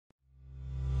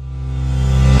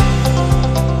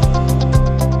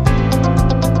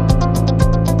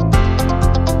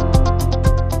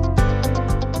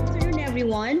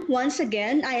once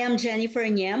again, I am Jennifer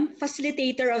Nyem,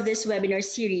 facilitator of this webinar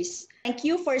series. Thank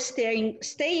you for staying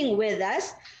with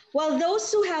us. While those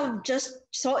who have just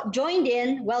joined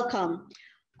in, welcome.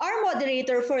 Our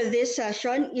moderator for this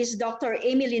session is Dr.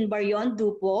 Emilyn Barrion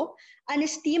Dupo, an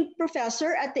esteemed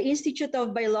professor at the Institute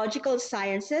of Biological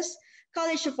Sciences,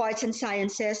 College of Arts and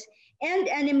Sciences, and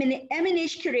an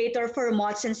MNH curator for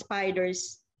moths and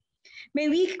spiders. May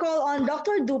we call on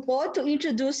Dr. Dupo to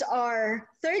introduce our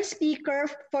third speaker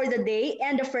for the day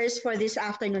and the first for this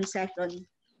afternoon session.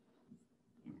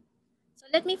 So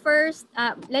let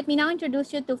me now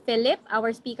introduce you to Philip,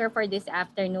 our speaker for this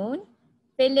afternoon.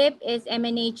 Philip is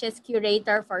MNH's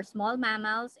curator for small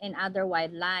mammals and other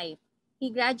wildlife.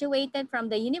 He graduated from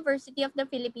the University of the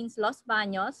Philippines, Los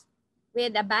Baños,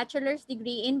 with a bachelor's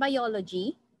degree in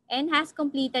biology and has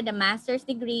completed a master's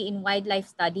degree in wildlife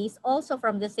studies also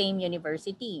from the same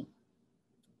university.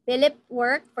 Philip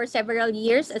worked for several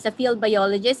years as a field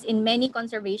biologist in many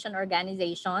conservation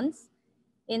organizations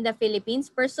in the Philippines,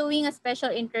 pursuing a special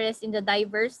interest in the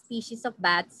diverse species of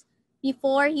bats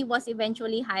before he was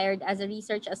eventually hired as a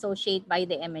research associate by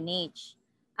the MNH.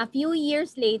 A few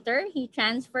years later, he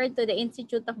transferred to the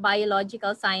Institute of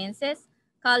Biological Sciences,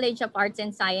 College of Arts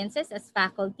and Sciences as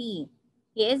faculty.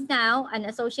 He is now an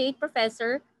associate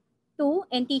professor too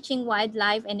and teaching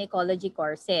wildlife and ecology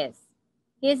courses.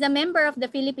 He is a member of the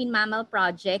Philippine Mammal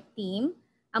Project team,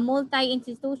 a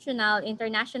multi-institutional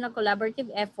international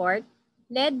collaborative effort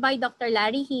led by Dr.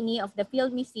 Larry Heaney of the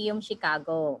Field Museum,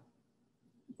 Chicago.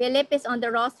 Philip is on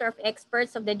the roster of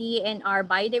experts of the DENR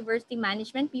Biodiversity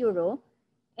Management Bureau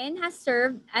and has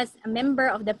served as a member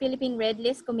of the Philippine Red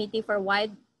List Committee for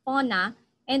Wild Fauna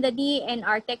and the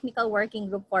DENR Technical Working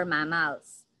Group for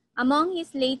Mammals. Among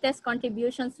his latest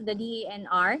contributions to the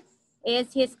DENR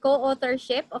is his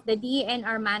co-authorship of the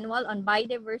DENR Manual on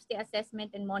Biodiversity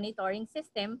Assessment and Monitoring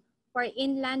System for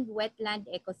Inland Wetland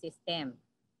Ecosystem.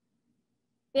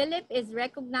 Philip is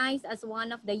recognized as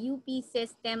one of the UP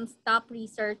System's top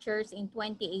researchers in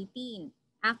 2018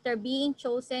 after being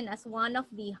chosen as one of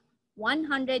the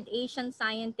 100 Asian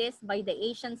scientists by the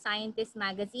Asian Scientist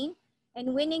magazine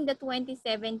and winning the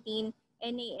 2017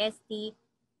 NAST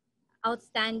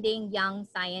Outstanding Young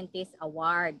Scientist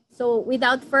Award. So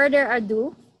without further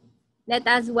ado, let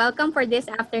us welcome for this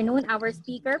afternoon our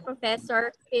speaker,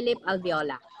 Professor Philip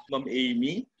Alviola. Ma'am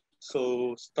Amy,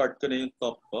 so start ko na yung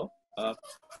talk ko.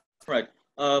 Right.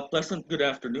 Pleasant good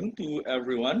afternoon to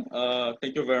everyone.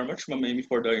 Thank you very much, Ma'am Amy,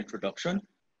 for the introduction.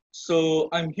 So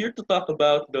I'm here to talk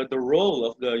about the role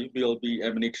of the UPLB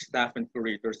MNH staff and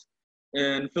curators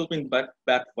in Philippine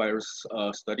bat virus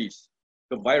studies,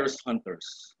 the virus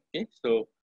hunters. Okay, so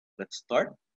let's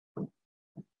start.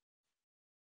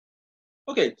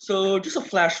 Okay, so just a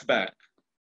flashback.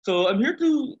 So I'm here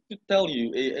to tell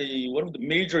you one of the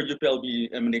major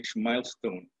UPLB MNH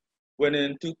milestone. When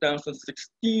in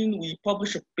 2016, we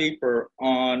published a paper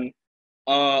on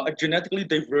a genetically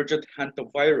divergent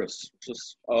Hantavirus, which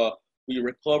is we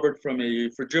recovered from a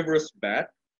frugivorous bat,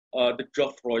 the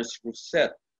Geoffroy's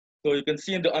rosette. So you can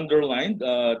see in the underlined,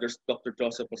 there's Dr.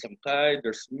 Joseph Masangkay,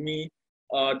 there's me,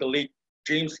 the late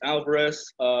James Alvarez,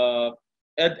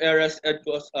 Ed Eres,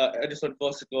 Edison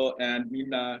Cosico, and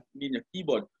Nina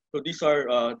Kibod. So these are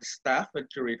the staff and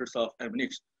curators of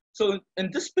MNH. So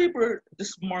in this paper,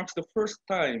 this marks the first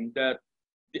time that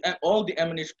all the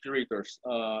MNH curators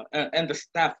and the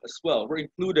staff as well were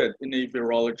included in a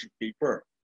virology paper.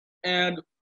 And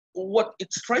what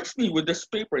it strikes me with this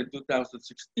paper in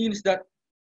 2016 is that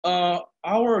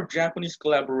our Japanese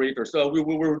collaborators, we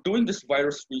were doing this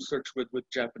virus research with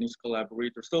Japanese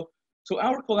collaborators. So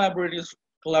our collaborators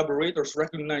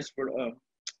recognized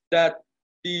that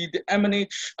the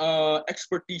MNH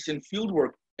expertise in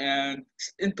fieldwork and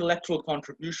intellectual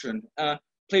contribution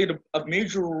played a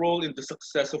major role in the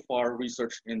success of our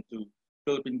research into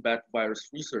Philippine bat virus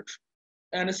research.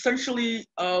 And essentially,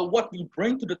 what we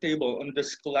bring to the table on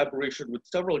this collaboration with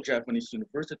several Japanese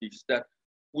universities that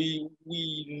we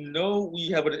know we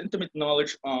have an intimate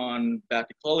knowledge on bat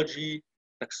ecology,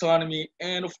 taxonomy,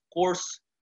 and of course,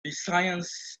 the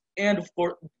science and of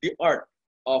course, the art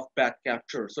of bat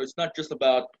capture. So it's not just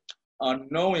about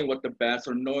knowing what the bats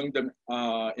or knowing them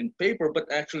in paper, but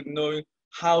actually knowing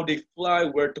how they fly,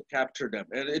 where to capture them.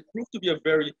 And it proved to be a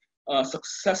very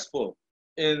successful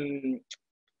in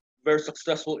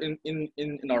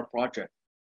our project.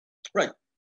 Right,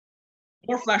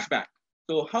 more flashback.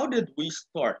 So how did we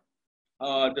start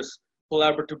this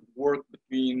collaborative work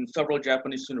between several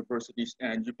Japanese universities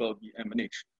and UPLB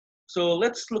MNH? So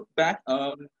let's look back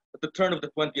at the turn of the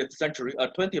 21st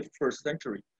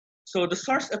century. So the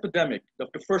SARS epidemic, the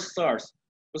first SARS,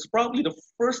 was probably the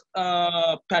first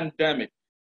pandemic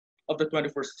of the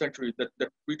 21st century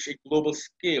that reached a global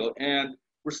scale and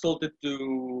resulted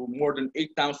to more than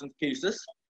 8,000 cases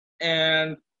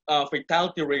and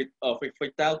fatality rate of a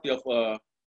fatality of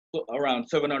around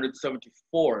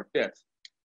 774 deaths.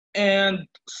 And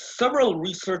several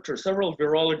researchers, several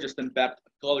virologists and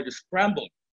bacteriologists scrambled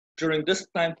during this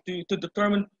time to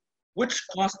determine which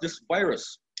caused this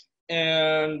virus.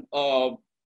 And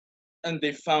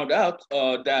they found out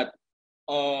that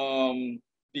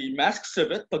the masked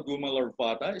civet, Paguma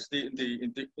larvata, is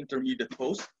the intermediate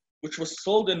host, which was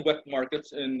sold in wet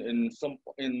markets in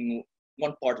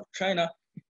one part of China,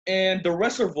 and the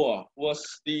reservoir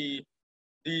was the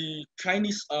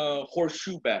Chinese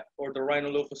horseshoe bat or the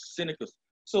Rhinolophus cynicus.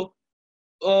 So,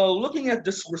 looking at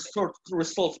this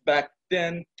results back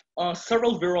then,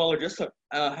 several virologists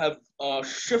have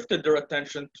shifted their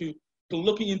attention to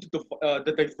looking into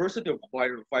the diversity of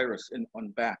virus on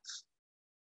bats.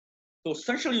 So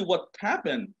essentially, what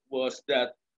happened was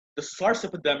that the SARS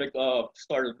epidemic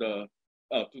started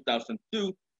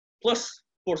 2002, plus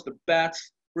of course the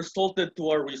bats resulted to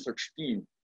our research team.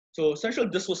 So essentially,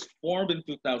 this was formed in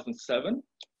 2007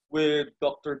 with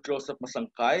Dr. Joseph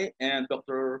Masangkay and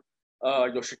Dr.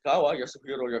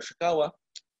 Yasuhiro Yoshikawa,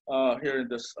 here in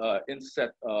this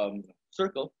inset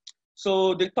circle.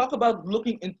 So they talk about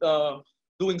looking into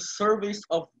doing surveys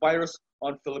of virus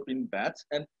on Philippine bats,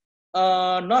 and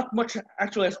not much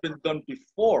actually has been done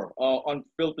before on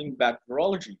Philippine bat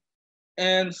virology.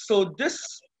 And so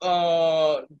this,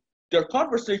 their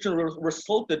conversation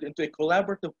resulted into a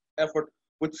collaborative effort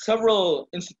with several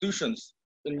institutions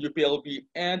in UPLB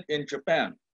and in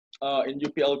Japan. In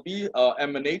UPLB,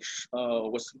 MNH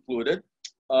was included.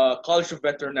 College of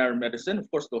Veterinary Medicine, of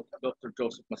course, Dr.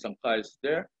 Joseph Masangkay is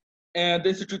there, and the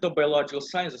Institute of Biological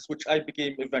Sciences, which I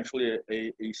became eventually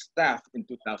a staff in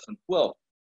 2012.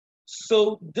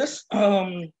 So this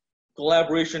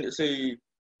collaboration is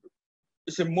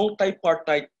a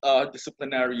multi-partite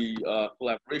disciplinary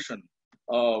collaboration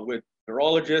with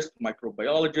virologists,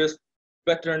 microbiologists,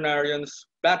 veterinarians,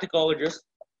 bat ecologists,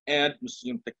 and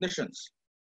museum technicians.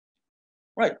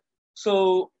 Right.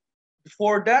 So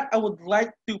before that, I would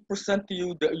like to present to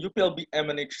you the UPLB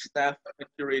MNH staff and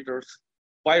curators,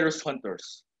 virus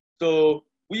hunters. So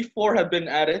we four have been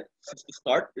at it since the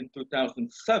start in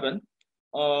 2007.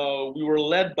 We were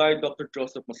led by Dr.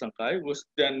 Joseph Masangkay, who was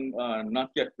then not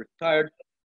yet retired.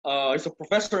 He's a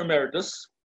professor emeritus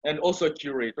and also a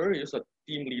curator. He's a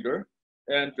team leader.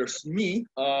 And there's me.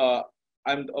 I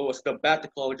was the bat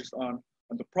ecologist on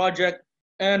the project.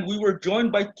 And we were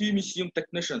joined by two museum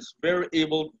technicians, very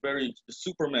able, very the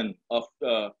supermen of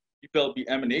UPLB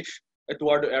MNH,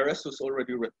 Eduardo Ares, who's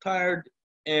already retired,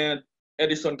 and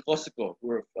Edison Cosico,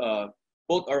 who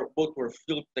both were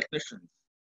field technicians.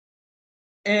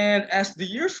 And as the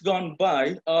years gone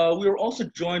by, we were also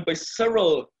joined by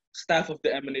several staff of the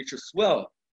MNH as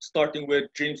well, starting with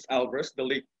James Alvarez, the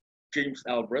late James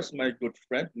Alvarez, my good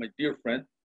friend, my dear friend,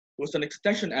 who was an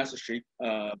extension associate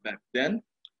back then.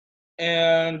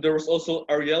 And there was also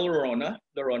Ariel Lorona,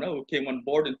 who came on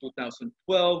board in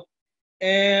 2012.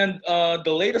 And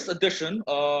the latest addition,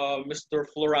 Mr.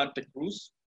 Florante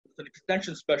Cruz, who's an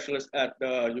extension specialist at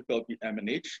the UPLB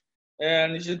MNH.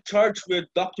 And he's in charge with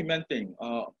documenting,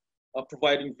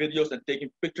 providing videos and taking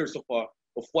pictures of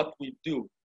what we do.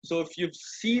 So if you've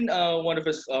seen one of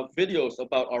his videos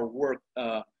about our work,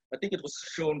 I think it was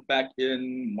shown back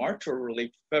in March or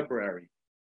late February.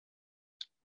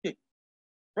 Okay.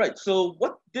 Right. So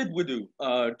what did we do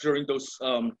during those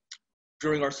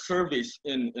during our surveys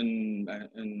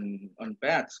on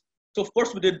bats? So of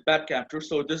course we did bat capture.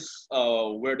 So this is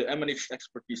where the MNH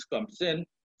expertise comes in.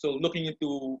 So looking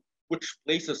into which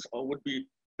places would be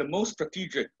the most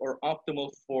strategic or optimal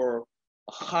for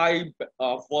a high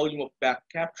volume of bat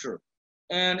capture.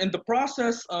 And in the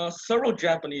process, several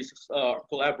Japanese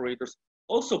collaborators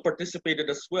also participated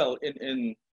as well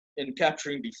in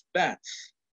capturing these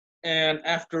bats. And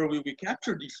after we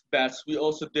captured these bats, we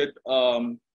also did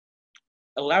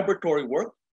a laboratory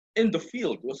work in the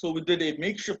field. So we did a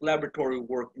makeshift laboratory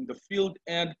work in the field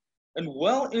and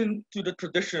well into the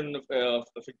tradition of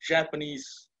a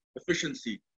Japanese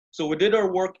efficiency. So we did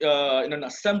our work in an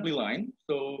assembly line.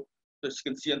 So as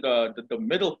you can see in the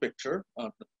middle picture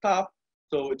at the top.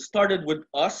 So it started with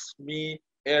us, me,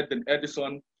 Ed, and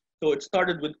Edison. So it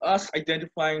started with us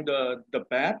identifying the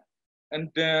bat and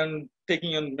then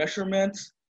taking in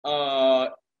measurements,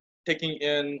 taking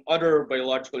in other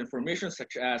biological information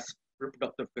such as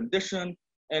reproductive condition.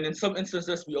 And in some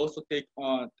instances, we also take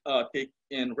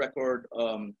in record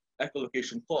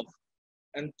echolocation calls.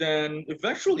 And then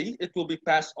eventually it will be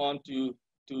passed on to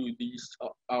these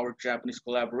our Japanese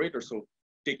collaborators. So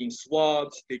taking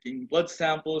swabs, taking blood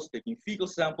samples, taking fecal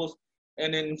samples,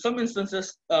 and in some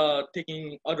instances,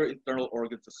 taking other internal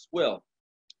organs as well.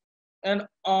 And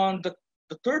on the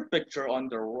third picture on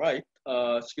the right,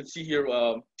 as you can see here,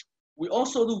 we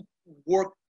also do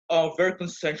work very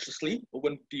conscientiously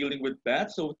when dealing with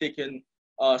bats. So we've taken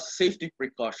safety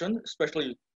precaution,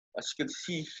 especially as you can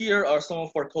see here are some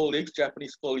of our colleagues,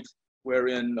 Japanese colleagues,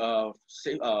 wearing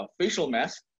facial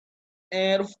masks.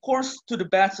 And of course, to the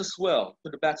bats as well,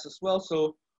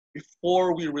 So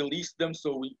before we release them,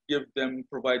 so we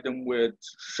provide them with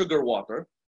sugar water,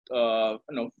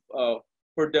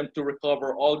 for them to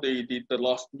recover all the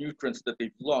lost nutrients that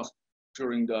they've lost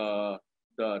during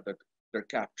their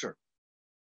capture.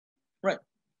 Right.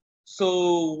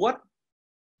 So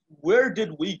where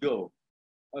did we go?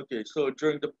 Okay, so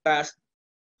during the past,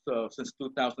 so since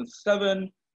 2007,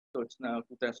 so it's now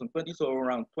 2020, so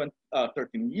around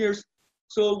 13 years.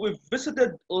 So we've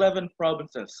visited 11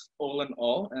 provinces, all in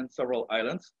all, and several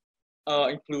islands,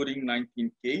 including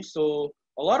 19 caves. So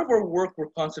a lot of our work were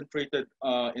concentrated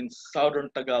in southern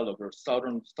Tagalog or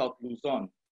South Luzon.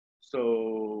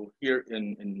 So here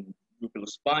in UP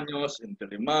Los Baños, in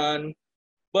Diliman,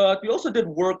 but we also did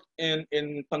work in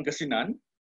Pangasinan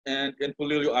and in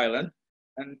Polillo Island,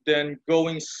 and then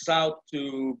going south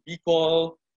to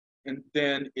Bicol, and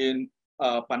then in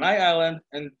Panay Island,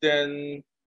 and then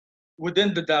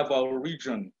within the Davao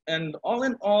region. And all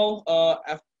in all,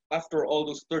 after all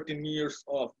those 13 years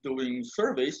of doing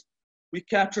surveys, we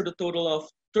captured a total of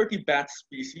 30 bat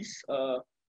species,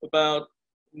 about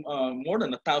more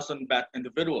than 1,000 bat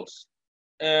individuals.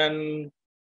 And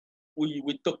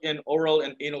we took in oral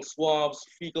and anal swabs,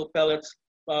 fecal pellets.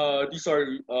 These are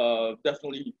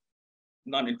definitely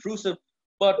non-intrusive,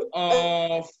 but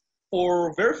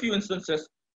for very few instances,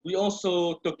 we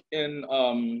also took in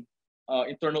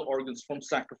internal organs from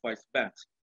sacrificed bats.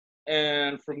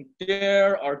 And from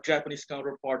there, our Japanese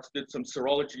counterparts did some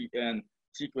serology and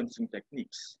sequencing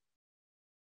techniques.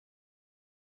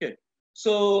 Okay,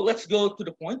 so let's go to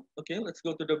the point. Okay, let's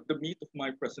go to the meat of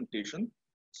my presentation.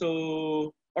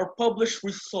 So our published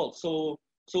results. So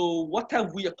what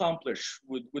have we accomplished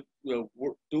with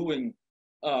doing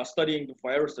studying the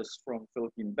viruses from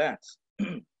Philippine bats?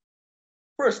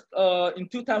 First, in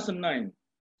 2009,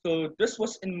 so this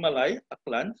was in Malay,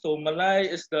 Aklan. So Malay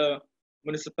is the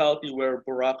municipality where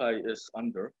Boracay is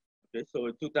under. Okay, so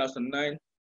in 2009,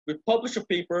 we published a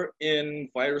paper in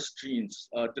Virus Genes,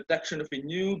 detection of a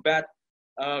new bat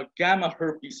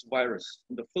Gammaherpes virus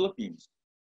in the Philippines.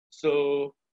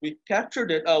 So we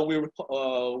captured it.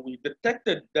 We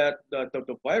detected that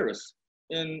the virus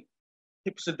in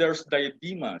Hipsideros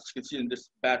diadema. As you can see in this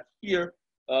bat here,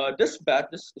 this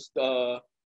is the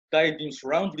Diademe's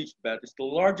roundleaf bat. It's the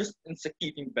largest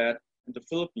insect-eating bat in the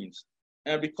Philippines,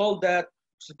 and we call that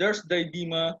Hipsideros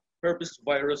diadema herpes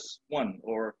virus 1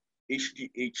 or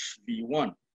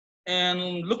HDHV1.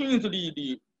 And looking into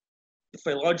the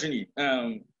phylogeny,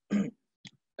 and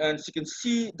as you can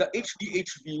see, the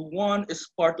HDHV1 is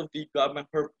part of the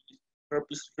Gammaherpes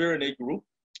Flaviridae group.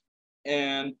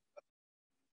 And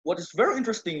what is very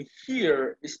interesting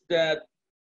here is that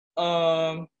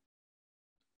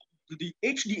the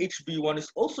HDHV1 is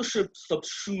also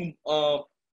subsumed,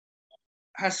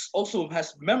 has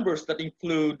members that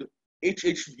include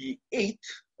HHV8,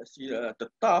 as you see at the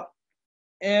top,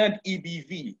 and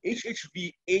EBV.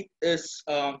 HHV8 is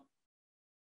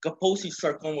Kaposi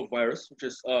sarcoma virus, which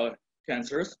is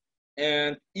cancerous,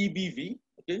 and EBV,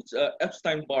 okay, it's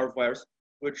Epstein-Barr virus,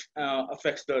 which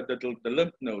affects the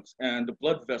lymph nodes and the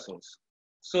blood vessels.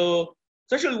 So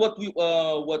essentially, what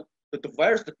the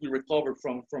virus that we recovered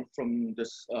from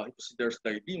this Hipsideros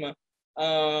diadema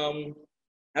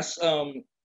is a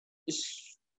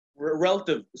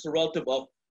relative of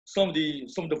some of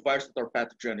the viruses that are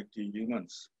pathogenic to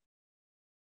humans.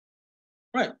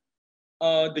 Right.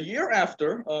 The year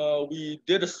after, we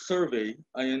did a survey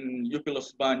in UP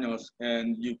Los Baños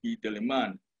and UP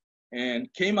Diliman,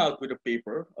 and came out with a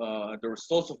paper. The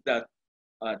results of that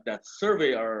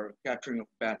survey, our capturing of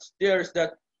bats there, is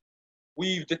that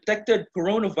we've detected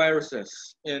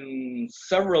coronaviruses in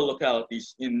several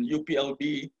localities in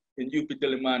UPLB, in UP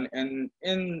Diliman, and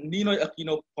in Ninoy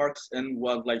Aquino Parks and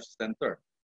Wildlife Center.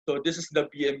 So this is the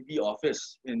BMB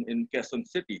office in Quezon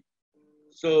City.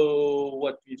 So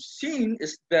what we've seen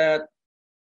is that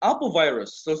alphavirus.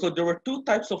 So there were two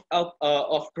types of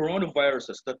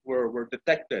coronaviruses that were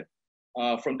detected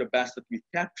from the bats that we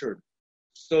captured.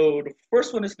 So the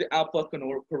first one is the alpha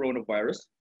coronavirus,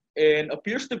 and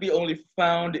appears to be only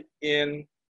found in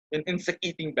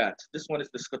insect-eating bats. This one is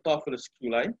the Scotophilus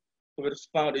culi. So it is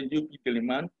found in UP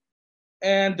Diliman.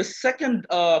 And the second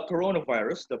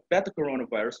coronavirus, the beta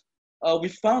coronavirus, we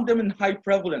found them in high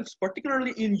prevalence,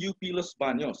 particularly in UP Los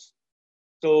Baños.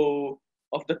 So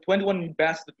of the 21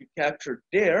 bats that we captured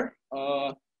there,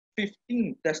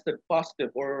 15 tested positive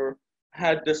or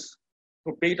had this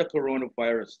beta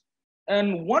coronavirus.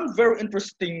 And one very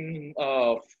interesting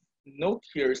note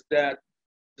here is that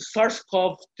the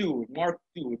SARS-CoV-2, Mark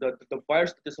II, the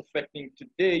virus that is affecting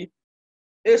today,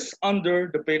 is under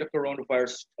the beta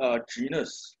coronavirus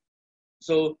genus.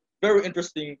 So very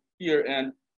interesting here,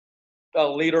 and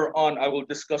later on I will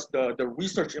discuss the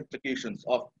research implications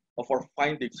of our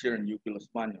findings here in UP Los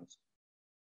Baños.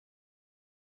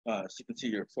 As you can see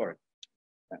here, sorry.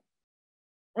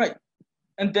 Right,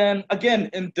 and then again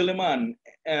in Diliman,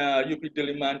 UP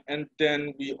Diliman, and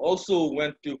then we also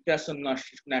went to Quezon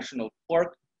National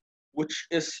Park, which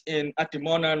is in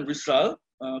Atimonan, Rizal.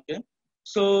 Okay,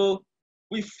 so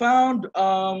we found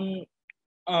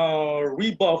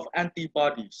rebuff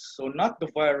antibodies. So not the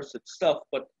virus itself,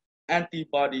 but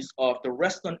antibodies of the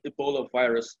Reston Ebola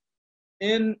virus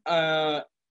in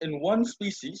one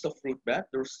species of fruit bat,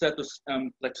 the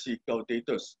Reston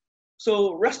plexicaudatus.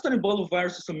 So Reston Ebola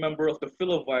virus is a member of the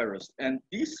Filovirus, and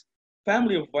these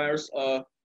family of virus,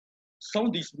 some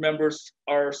of these members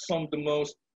are some of the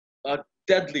most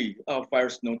deadly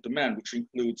virus known to man, which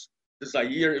includes the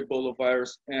Zaire Ebola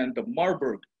virus and the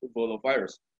Marburg Ebola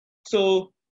virus.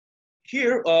 So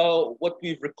here, what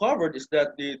we've recovered is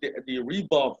that the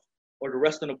rebuff or the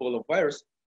Reston Ebola virus.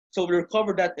 So we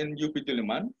recovered that in UP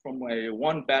Diliman from a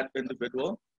one bat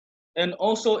individual, and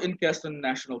also in Quezon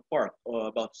National Park,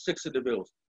 about 6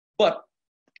 individuals. But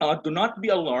do not be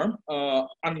alarmed.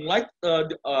 Unlike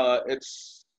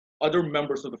its other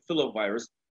members of the filovirus,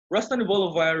 Reston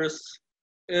Ebola virus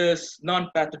is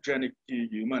non-pathogenic to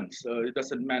humans. It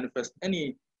doesn't manifest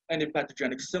any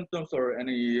pathogenic symptoms or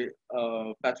any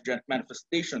pathogenic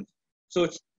manifestations. So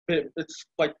it's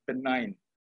quite benign.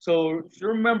 So if you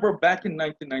remember back in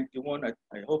 1991,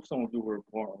 I hope some of you were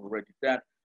born already that.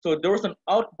 So there was an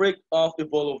outbreak of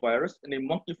Ebola virus in a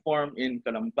monkey farm in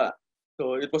Calamba.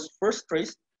 So it was first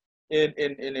traced in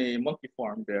a monkey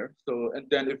farm there. So and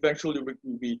then eventually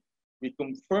we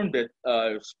confirmed it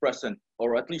was present,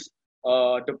 or at least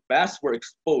the bats were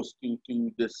exposed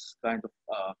to this kind of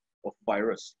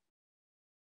virus.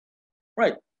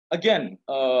 Right. Again,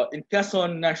 in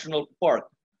Quezon National Park.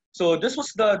 So this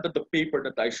was the paper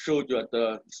that I showed you at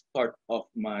the start of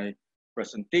my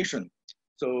presentation.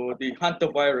 So the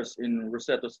Hantavirus in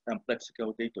Rosetus and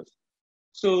plexicaudatus.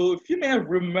 So if you may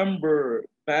remember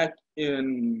back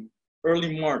in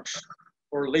early March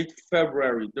or late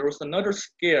February, there was another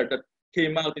scare that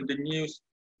came out in the news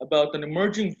about an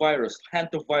emerging virus,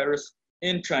 Hantavirus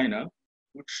in China,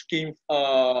 which came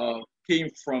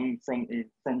from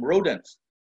rodents.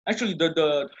 Actually,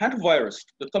 the Hantavirus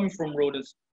that coming from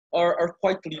rodents are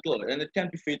quite lethal, and it can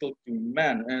be fatal to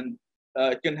man, and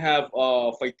it can have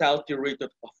a fatality rate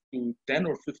of up to 10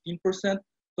 or 15%.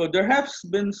 So there has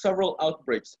been several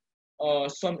outbreaks,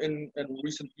 some in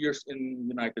recent years in the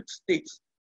United States.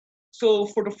 So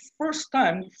for the first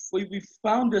time, we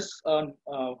found this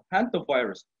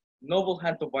hantavirus, novel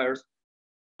hantavirus,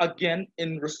 again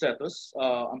in Rosetus,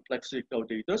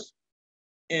 plexicaudatus,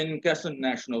 in Quezon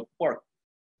National Park.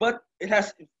 But it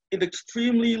has an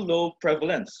extremely low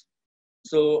prevalence.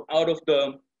 So out of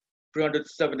the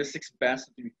 376 bats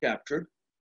that we captured,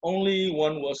 only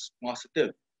one was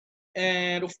positive.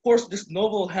 And of course, this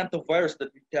novel hantavirus that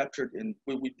we captured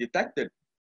we detected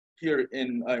here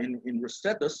in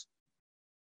Rosetus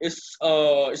is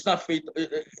not fatal.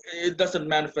 It doesn't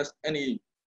manifest any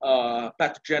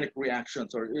pathogenic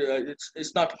reactions, or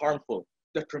it's not harmful,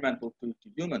 detrimental to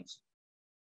humans.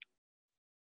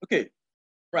 Okay,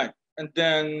 right, and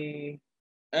then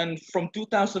from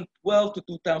 2012 to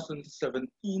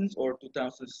 2017 or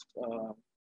 2000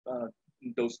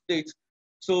 in those dates.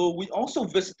 So we also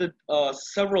visited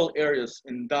several areas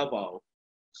in Davao.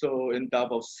 So in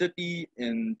Davao City,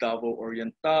 in Davao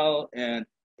Oriental, and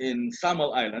in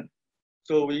Samal Island.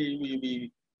 So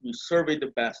we surveyed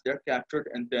the bats there, captured,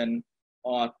 and then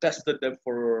tested them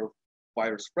for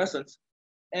virus presence.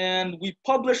 And we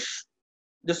published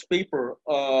this paper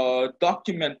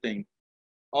documenting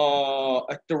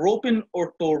a Pteropine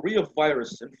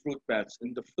orthoreovirus in fruit bats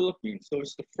in the Philippines. So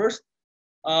it's the first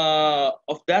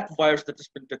of that virus that has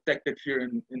been detected here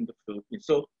in the Philippines.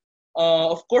 So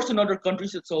of course, in other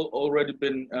countries, it's already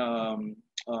been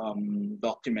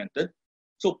documented.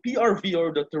 So PRV,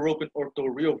 or the Pteropine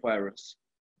orthoreovirus,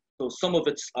 so some of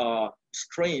its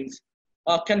strains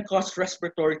can cause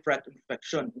respiratory tract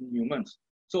infection in humans.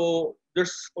 So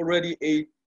there's already a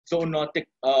zoonotic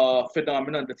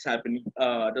phenomenon that's happening,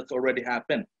 that's already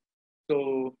happened.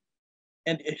 So,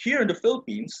 and here in the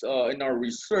Philippines, in our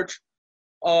research,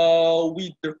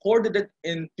 we recorded it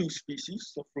in 2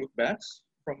 species of fruit bats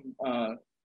from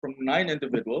 9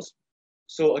 individuals.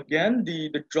 So again,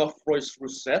 the Geoffroy's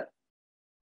rosette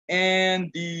and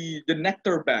the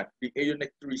nectar bat, the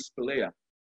Aeonectaris spilea.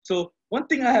 So one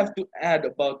thing I have to add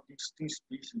about these 2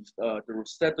 species, the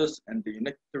rosettas and the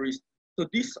nectaries, so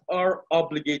these are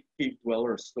obligate cave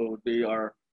dwellers. So they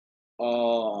are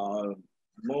uh,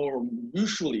 more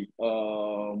usually,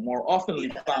 more oftenly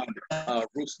found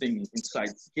roosting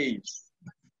inside caves.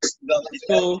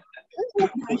 So,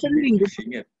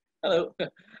 seeing it. Hello.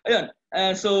 Ayan.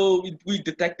 And so we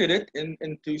detected it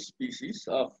in 2 species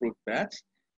of fruit bats.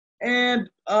 And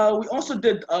we also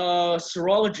did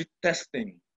serology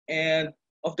testing. And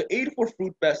of the 84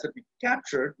 fruit bats that we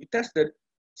captured, we tested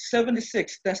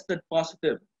 76 tested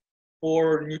positive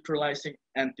for neutralizing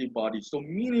antibodies. So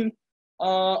meaning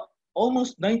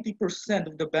almost 90%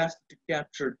 of the bats that we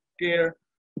captured there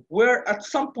were at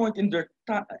some point in their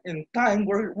in time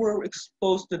were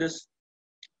exposed to this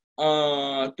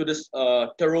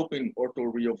Pteropine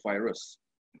orthoreovirus.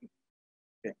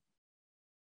 Okay.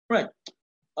 Right.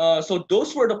 So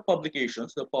those were the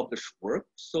publications, the published work.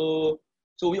 So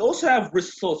we also have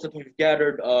results that we've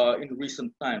gathered in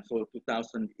recent times, so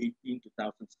 2018,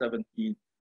 2017.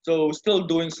 So still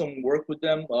doing some work with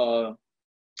them,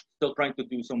 still trying to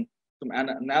do some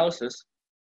analysis.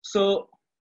 So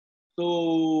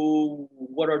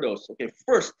what are those? Okay,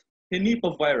 first,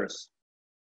 Henipavirus.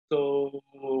 So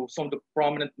some of the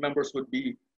prominent members would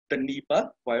be the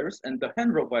Nipah virus and the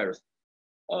Hantavirus.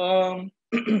 Um,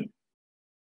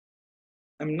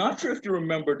 I'm not sure if you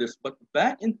remember this, but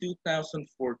back in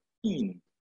 2014,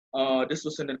 this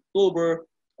was in October,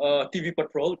 TV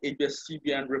Patrol,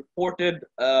 ABS-CBN reported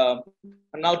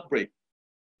an outbreak,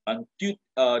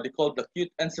 they called the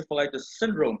acute encephalitis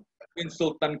syndrome in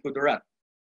Sultan Kudarat.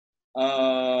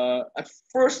 At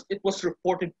first, it was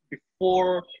reported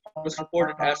as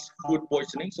food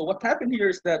poisoning. So what happened here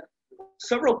is that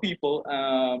several people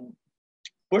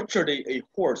butchered a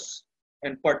horse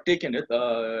and partake in it,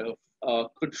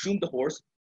 consumed the horse,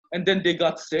 and then they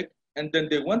got sick, and then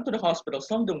they went to the hospital.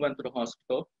 Some of them went to the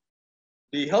hospital.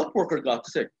 The health worker got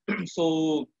sick.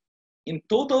 So in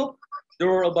total, there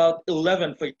were about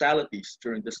 11 fatalities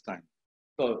during this time.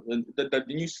 So the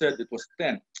news said it was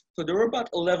 10. So there were about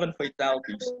 11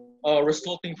 fatalities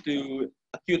resulting to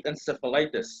acute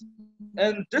encephalitis.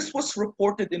 And this was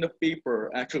reported in a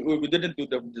paper. Actually, we didn't do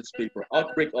this paper.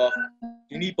 Outbreak of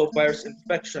Henipavirus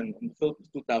infection in the Philippines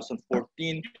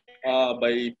 2014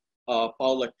 by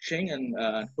Paula Ching and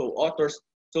co-authors.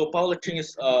 So Paula Ching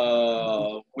is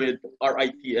with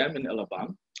RITM in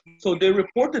Alabama. So they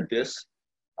reported this.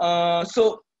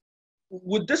 So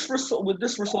with this result in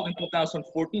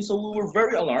 2014, so we were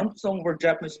very alarmed. Some of our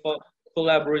Japanese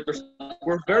collaborators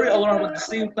were very alarmed at the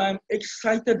same time,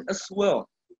 excited as well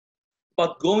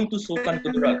about going to Sultan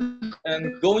Kudarat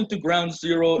and going to ground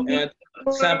zero and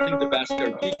sampling the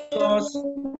basket because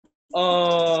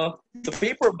the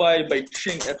paper by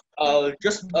Ching et al.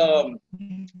 Just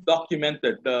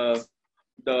documented the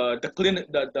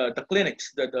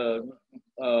clinics,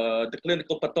 the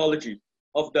clinical pathology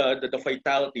of the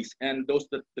fatalities and those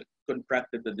that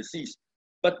contracted the disease,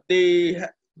 but they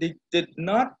did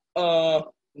not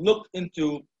look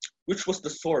into which was the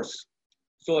source.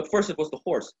 So at first it was the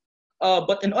horse,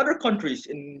 but in other countries,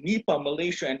 in Nipah,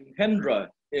 Malaysia, and Hendra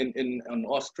in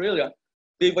Australia,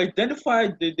 they've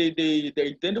identified they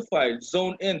identified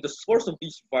zone in the source of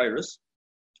these virus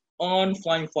on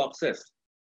flying foxes.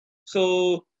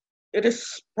 So it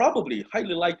is probably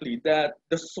highly likely that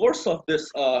the source of this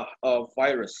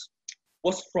virus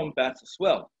was from bats as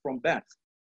well, from bats.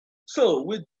 So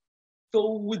we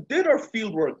did our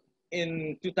field work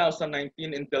in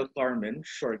 2019 in Del Carmen,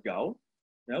 Siargao.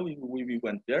 Yeah, we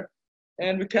went there,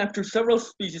 and we captured several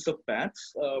species of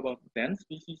bats, about 10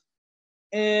 species,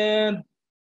 and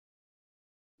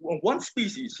one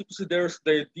species, Supposideris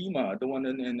diadema, the one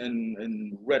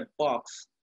in red box,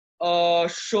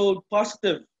 showed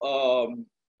positive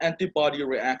antibody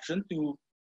reaction to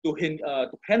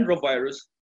Hantavirus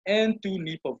and to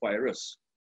Nipah virus.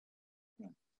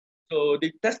 So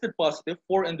they tested positive,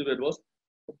 4 individuals,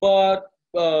 but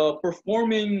further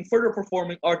performing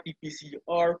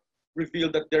RT-PCR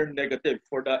revealed that they're negative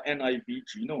for the NIV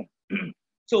genome.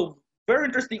 So very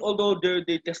interesting, although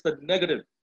they tested negative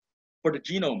for the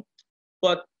genome,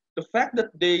 but the fact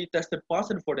that they tested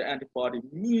positive for the antibody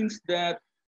means that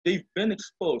they've been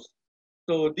exposed.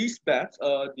 So these bats,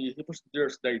 the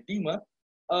Supposideris diadema,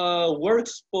 were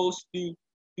exposed to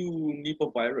to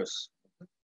Henipavirus.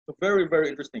 So very, very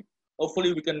interesting.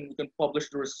 Hopefully we can publish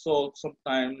the results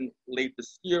sometime late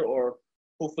this year or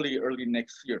hopefully early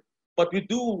next year. But we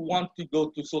do want to go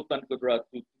to Sultan Kudarat,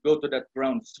 to go to that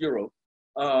ground zero,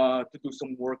 to do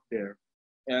some work there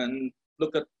and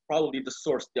look at probably the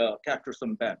source, capture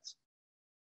some bats.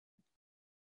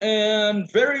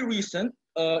 And very recent,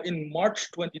 in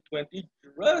March 2020,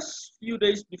 just a few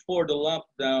days before the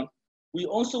lockdown, we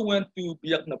also went to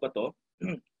Biak na Bato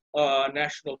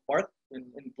National Park in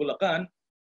Bulacan.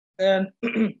 And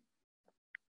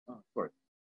sorry.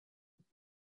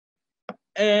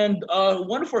 And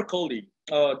one of our colleagues,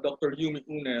 Dr. Yumi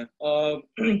Une,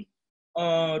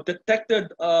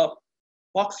 detected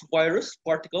Poxvirus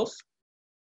particles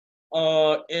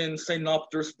in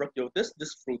Cynopterus brachiotis,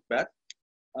 this fruit bat.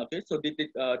 Okay, so they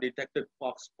detected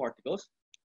pox particles.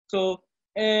 So,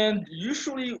 and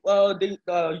usually,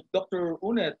 Dr.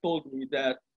 Une told me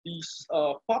that these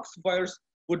Poxvirus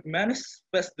would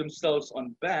manifest themselves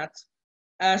on bats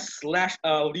as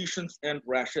lesions and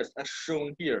rashes, as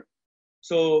shown here.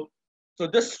 So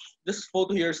this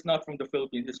photo here is not from the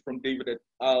Philippines. It's from David et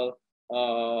al.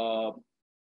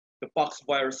 The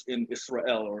Poxvirus in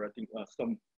Israel, or I think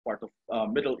some part of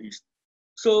Middle East.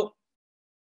 So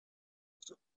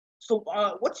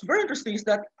what's very interesting is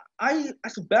that I,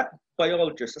 as a bat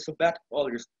biologist,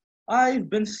 I've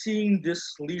been seeing these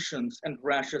lesions and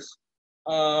rashes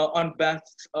on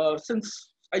bats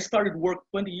since I started work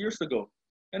 20 years ago,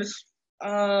 and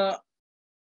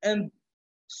and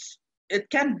it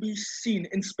can be seen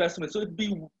in specimens. So it'd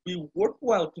be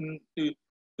worthwhile to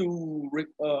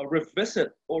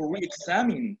revisit or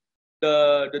re-examine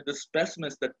the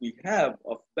specimens that we have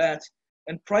of bats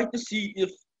and try to see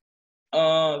if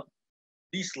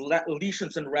these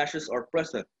lesions and rashes are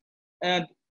present. And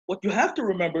what you have to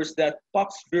remember is that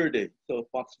Poxviridae, so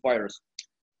Poxvirus,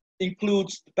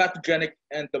 includes the pathogenic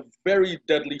and the very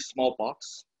deadly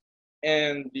smallpox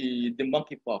and the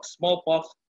monkeypox.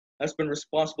 Smallpox has been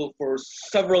responsible for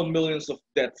several millions of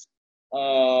deaths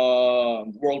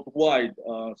worldwide,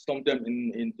 some of them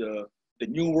in the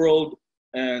New World,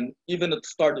 and even at the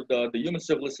start of the human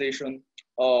civilization,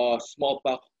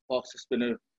 smallpox has been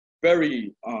a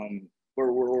very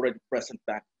were already present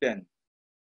back then.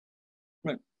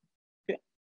 Right. Okay.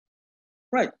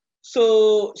 Right.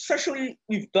 So essentially,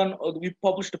 we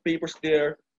published the papers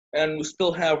there, and we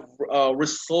still have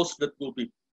results that will be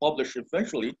published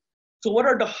eventually. So what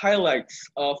are the highlights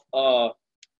of our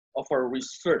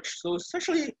research? So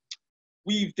essentially,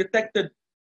 we've detected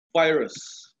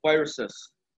viruses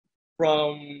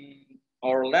from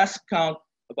our last count,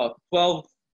 about 12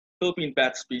 Philippine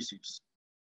bat species.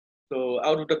 So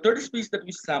out of the 30 species that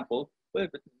we sampled,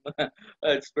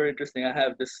 it's very interesting. I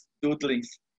have this doodlings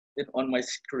on my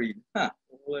screen.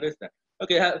 What is that?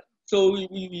 Okay, so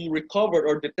we recovered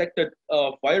or detected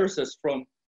viruses from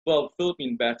 12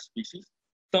 Philippine bat species.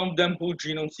 Some of them whole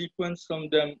genome sequence, some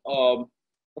of them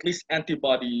at least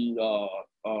antibody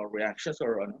reactions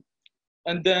or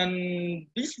and then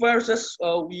these viruses,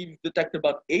 we've detected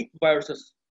about 8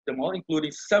 viruses, them all,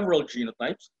 including several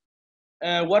genotypes.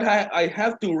 And what I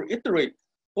have to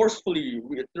forcefully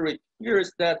reiterate here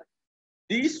is that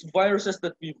these viruses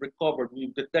that we've recovered,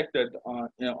 we've detected on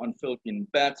Philippine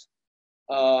bats,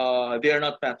 they are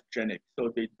not pathogenic. So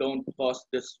they don't cause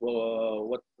this,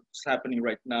 what's happening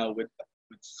right now with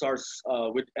SARS,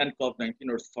 with nCoV-19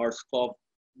 or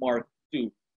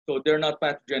SARS-CoV-2. So they're not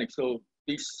pathogenic. So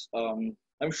these,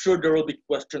 I'm sure there will be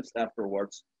questions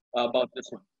afterwards about this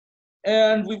one.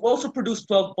 And we've also produced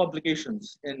 12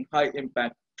 publications in high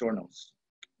impact journals.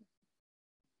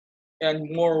 And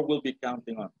more will be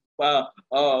counting on.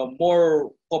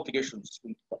 More publications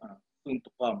soon to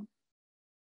come.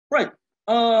 Right.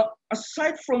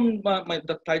 Aside from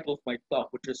the title of my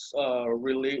talk, which is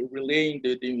relaying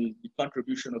the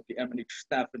contribution of the MNH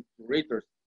staff and curators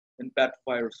in bat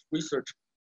virus research,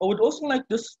 I would also like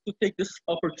to take this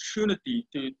opportunity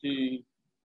to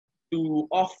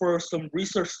offer some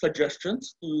research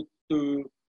suggestions to the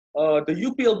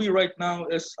UPLB right now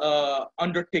is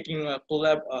undertaking a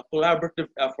collaborative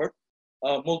effort,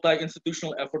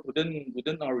 multi-institutional effort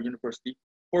within our university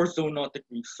for zoonotic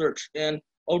research. And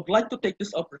I would like to take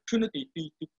this opportunity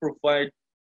to provide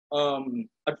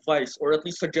advice or at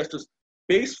least suggestions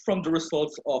based from the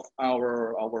results of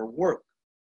our work.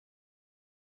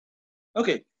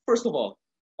 Okay, first of all,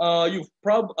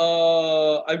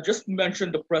 I've just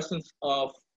mentioned the presence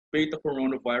of beta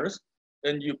coronavirus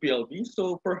in UPLB.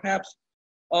 So perhaps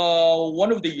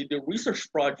one of the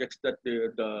research projects that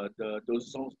the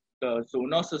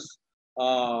zoonosis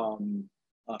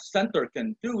center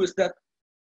can do is that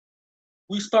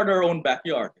we start our own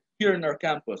backyard. here in our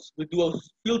campus. We do a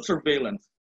field surveillance.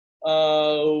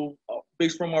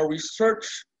 Based from our research,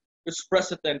 it's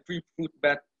present in 3 fruit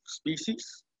bat species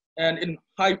and in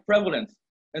high prevalence.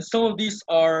 And some of these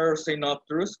are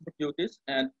Cynopterus brucutis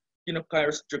and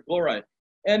Henipavirus jagori.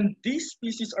 And these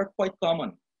species are quite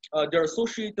common. They're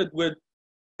associated with,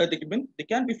 they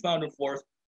can be found in forests,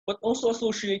 but also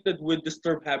associated with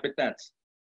disturbed habitats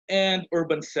and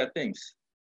urban settings.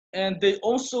 And they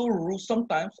also roost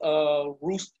sometimes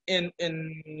roost in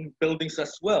buildings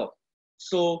as well.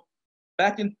 So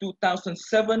back in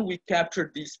 2007, we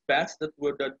captured these bats that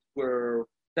were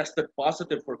tested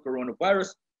positive for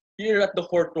coronavirus here at the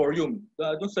hortorium,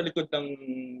 dun sa likod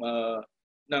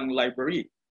ng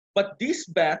library. But these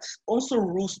bats also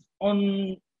roost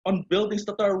on buildings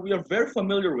that we are very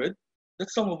familiar with,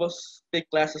 that some of us take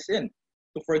classes in.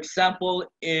 So for example,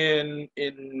 in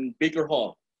Baker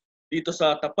Hall, dito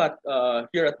sa tapat,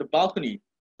 here at the balcony,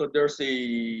 so there's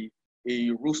a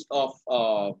roost of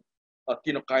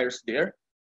Echinococcus there.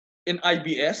 In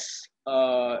IBS,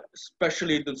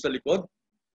 especially dun sa likod,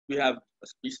 we have a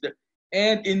species there.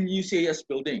 And in UCAS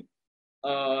building,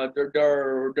 there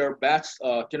are bats,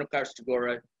 Echinococcus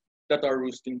jagori, that are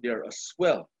roosting there as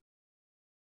well.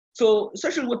 So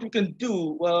essentially what we can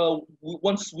do,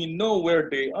 once we know where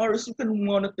they are, is we can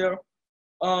monitor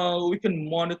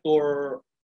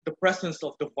the presence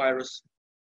of the virus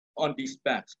on these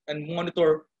bats and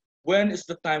monitor when is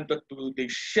the time that they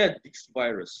shed these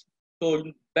virus. So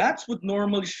bats would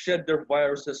normally shed their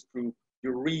viruses through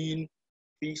urine,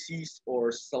 feces,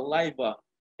 or saliva.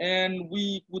 And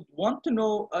we would want to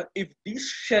know if these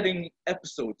shedding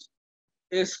episodes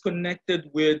is connected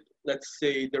with, let's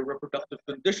say, their reproductive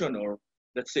condition, or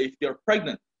let's say if they're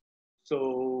pregnant.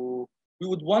 So we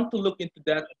would want to look into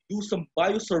that, do some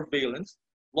biosurveillance.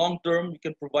 Long term, we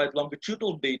can provide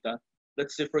longitudinal data,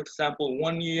 let's say, for example,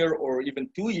 1 year or even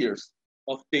 2 years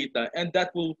of data, and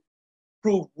that will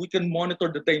prove we can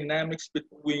monitor the dynamics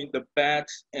between the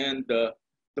bats and the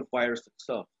virus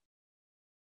itself.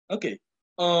 Okay,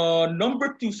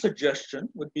 number 2 suggestion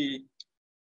would be,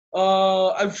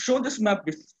 I've shown this map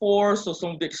before, so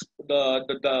some of the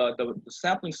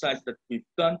sampling size that we've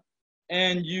done,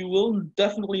 and you will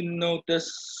definitely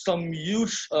notice some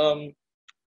huge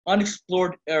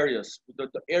unexplored areas, the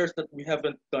areas that we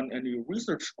haven't done any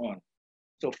research on.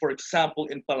 So for example,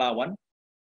 in Palawan,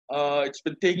 it's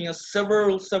been taking us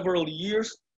several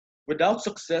years without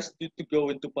success to go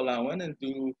into Palawan and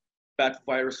do bat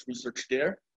virus research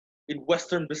there. In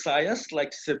Western Visayas,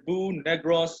 like Cebu,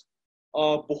 Negros,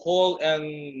 Bohol,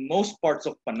 and most parts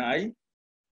of Panay,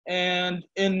 and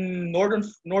in northern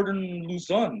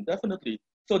Luzon, definitely.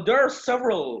 So there are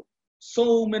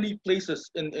so many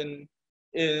places in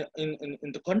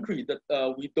the country that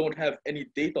we don't have any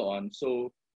data on.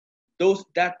 So those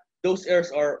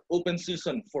areas are open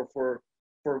season for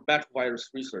bat virus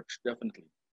research, definitely.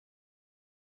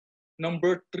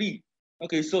 Number 3.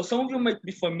 Okay, so some of you might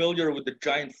be familiar with the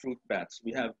giant fruit bats.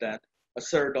 We have that,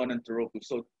 Cerodon and Pteropine.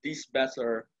 So these bats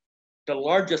are the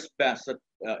largest bats that,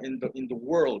 in the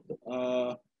world.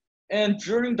 And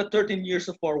during the 13 years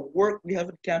of our work, we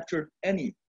haven't captured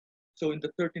any. So in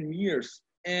the 13 years,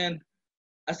 and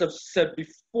as I've said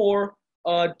before,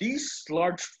 these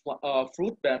large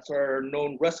fruit bats are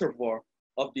known reservoir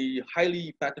of the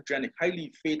highly pathogenic,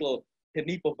 highly fatal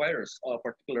Henipavirus,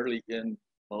 particularly in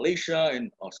Malaysia,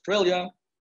 in Australia,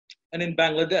 and in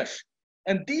Bangladesh.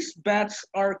 And these bats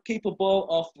are capable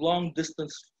of long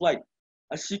distance flight.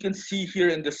 As you can see here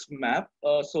in this map,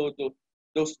 those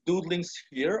doodlings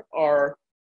here are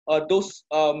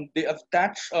they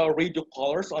attach radio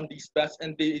collars on these bats,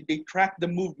 and they track the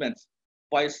movements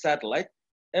via satellite.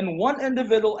 And one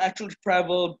individual actually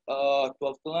traveled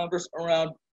 12 kilometers,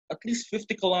 around at least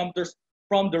 50 kilometers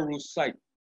from the roost site.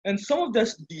 And some of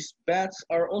these bats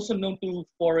are also known to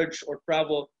forage or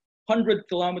travel 100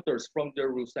 kilometers from their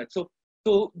roost site. So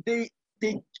they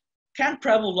can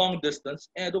travel long distance,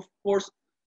 and of course,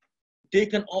 they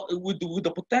can, with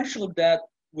the potential that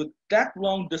with that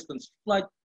long distance flight,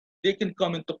 they can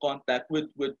come into contact with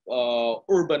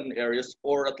urban areas,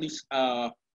 or at least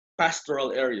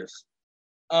pastoral areas.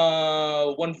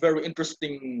 One very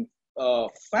interesting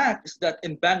fact is that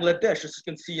in Bangladesh, as you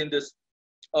can see in this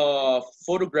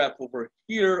photograph over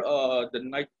here, the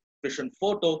night vision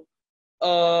photo,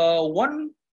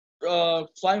 one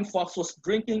flying fox was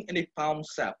drinking in a palm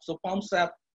sap. So palm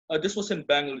sap, this was in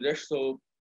Bangladesh. So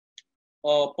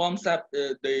palm sap,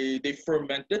 they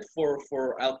ferment it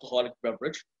for alcoholic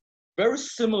beverage, very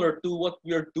similar to what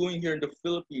we are doing here in the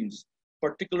Philippines,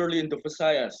 particularly in the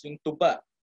Visayas, in Tuba.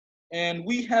 And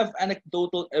we have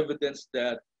anecdotal evidence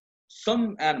that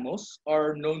some animals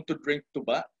are known to drink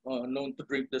tuba, known to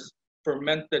drink this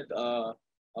fermented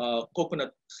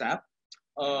coconut sap.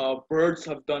 Birds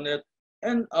have done it,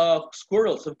 and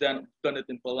squirrels have done it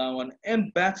in Palawan,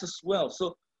 and bats as well.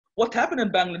 So what happened in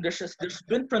Bangladesh is there's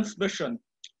been transmission.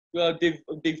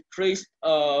 They've traced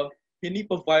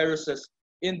Henipaviruses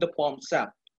in the palm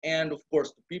sap, and of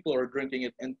course the people are drinking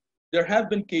it. And there have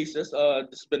been cases.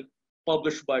 This has been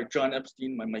published by John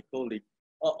Epstein, my colleague,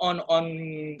 on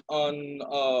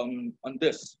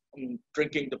this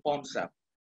drinking the palm sap.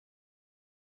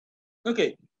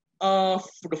 Okay,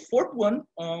 for the fourth one,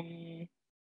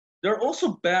 there are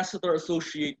also bats that are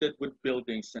associated with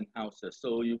buildings and houses.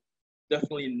 So you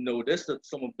definitely notice that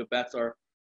some of the bats are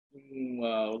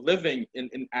living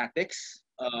in attics.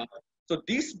 So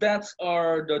these bats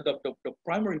are the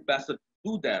primary bats that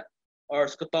do that are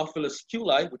Scotophilus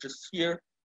culi, which is here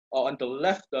on the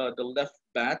left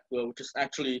bat, which is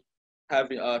actually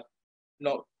having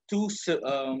no, two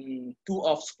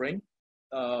offspring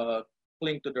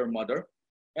cling to their mother,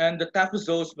 and the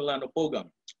Taphozoos melanopogam.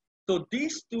 So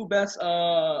these two bats,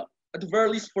 at the very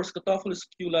least for Scotophilus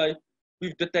culi,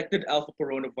 we've detected alpha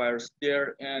coronavirus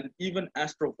there and even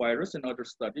astrovirus in other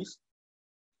studies.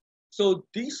 So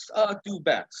these two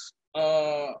bats,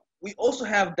 we also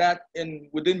have that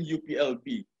within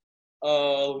UPLB,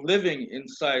 living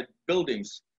inside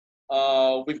buildings.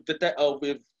 We've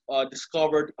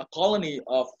discovered a colony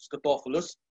of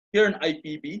Scotophilus here in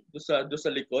IPB, do sa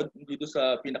likod, hindi do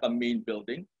sa pinaka main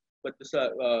building, but do sa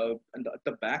at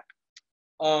the back.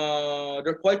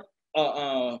 There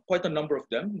are quite a number of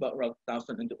them, about around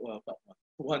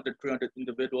 200, 300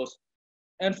 individuals.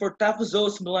 And for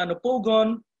Taphozoos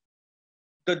melanopogon,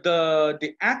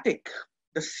 the attic,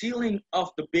 the ceiling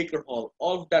of the Baker Hall,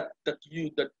 all of that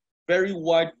very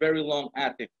wide, very long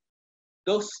attic,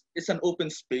 those is an open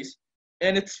space,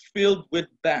 and it's filled with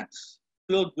bats,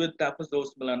 filled with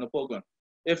Taphozoos melanopogon.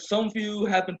 If some of you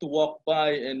happen to walk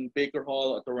by in Baker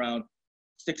Hall at around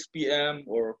 6 p.m.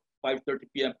 or 5:30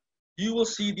 p.m., you will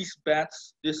see these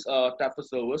bats, this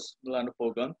Taphozoos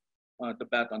melanopogon, the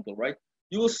bat on the right.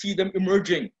 You will see them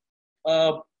emerging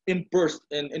in bursts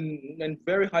in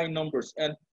very high numbers,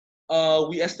 and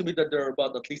we estimate that there are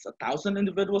about at least 1,000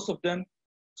 individuals of them.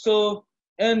 So,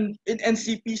 and in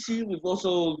NCPC, we've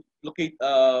also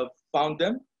found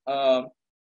them,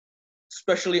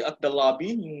 especially at the lobby,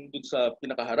 yung dun sa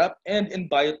pinakaharap, and in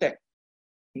biotech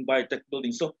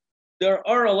buildings. So there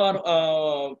are a lot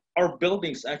of our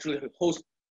buildings actually host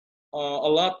a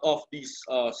lot of these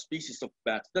species of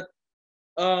bats that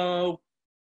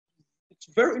it's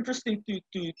very interesting to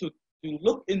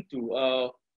look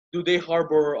into. Do they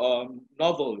harbor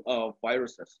novel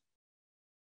viruses?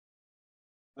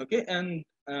 Okay, and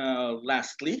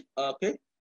lastly, okay,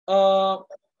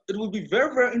 it will be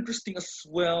very, very interesting as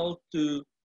well to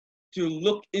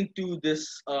look into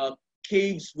this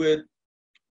caves with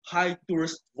high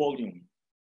tourist volume.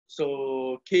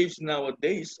 So caves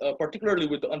nowadays, particularly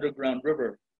with the underground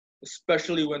river,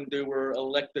 especially when they were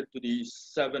elected to the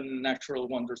 7 natural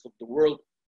wonders of the world.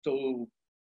 So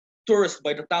tourists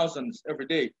by the thousands every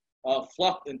day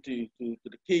flock into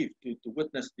the cave to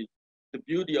witness the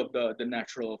beauty of the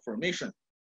natural formation.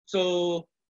 So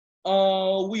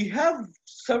we have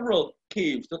several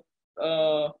caves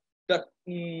that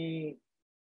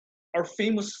are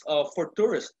famous for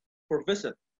tourists for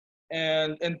visit,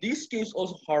 and these caves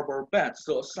also harbor bats.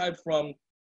 So aside from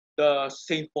the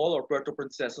St. Paul or Puerto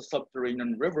Princesa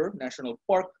Subterranean River National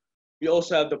Park, we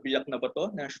also have the Biak na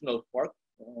Bato National Park.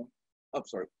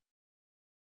 Sorry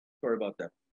about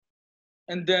that.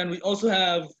 And then we also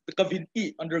have the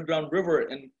Cavinti Underground River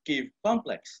and Cave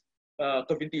Complex.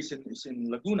 Cavinti is in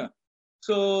Laguna.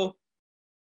 So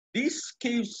these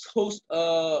caves host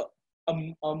a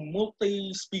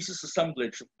multi-species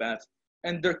assemblage of bats,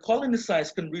 and their colony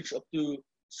size can reach up to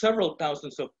several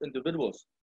thousands of individuals.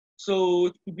 So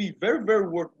it would be very, very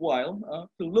worthwhile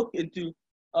to look into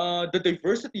the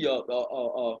diversity of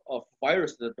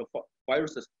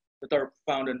viruses that are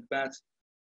found in bats,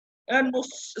 and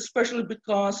most especially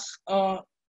because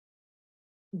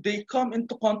they come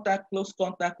into close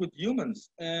contact with humans.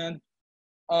 And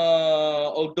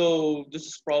although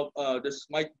this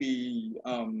might be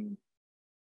the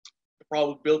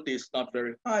probability is not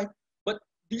very high, but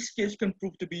these cases can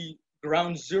prove to be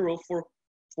ground zero for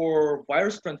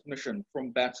virus transmission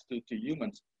from bats to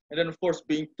humans. And then, of course,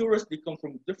 being tourists, they come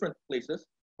from different places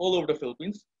all over the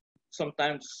Philippines,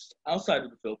 sometimes outside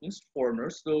of the Philippines,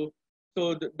 foreigners. So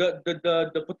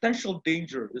the potential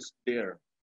danger is there.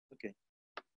 Okay,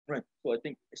 right. So I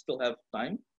think I still have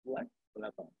time. Right, still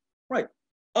have time. Right.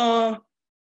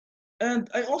 And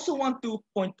I also want to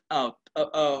point out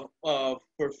for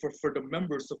the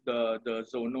members of the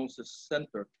Zoonosis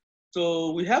Center.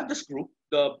 So we have this group,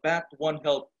 the Bat One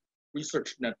Health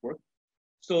Research Network.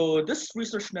 So this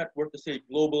research network is a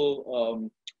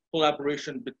global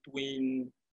collaboration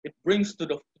between, it brings to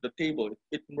the table,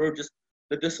 it merges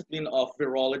the discipline of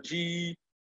virology,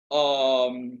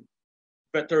 um,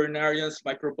 veterinarians,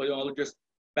 microbiologists,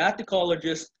 bat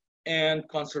ecologists, and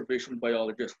conservation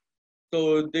biologists.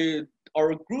 So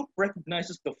our group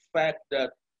recognizes the fact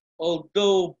that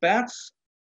although bats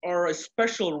are a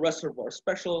special reservoir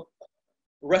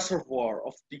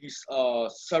of these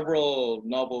several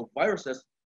novel viruses,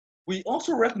 we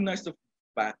also recognize the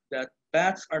fact that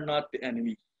bats are not the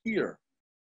enemy here.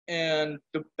 And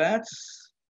the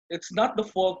bats, it's not the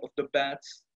fault of the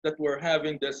bats that we're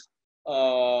having this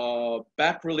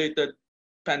bat-related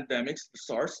pandemics, the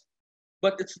SARS,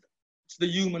 but it's the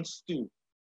humans too.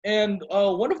 And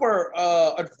one of our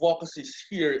advocacies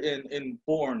here in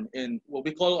BORN, in what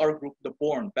we call our group the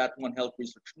BORN, Bat One Health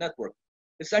Research Network,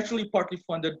 is actually partly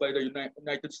funded by the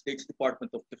United States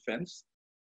Department of Defense.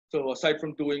 So aside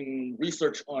from doing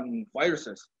research on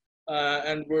viruses,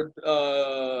 and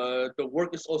the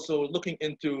work is also looking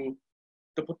into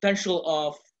the potential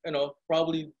of,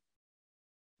 probably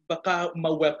baka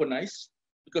ma-weaponize,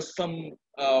 because some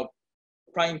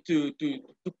trying to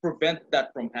prevent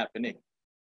that from happening.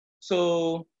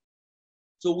 So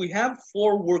we have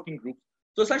 4 working groups.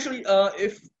 So essentially,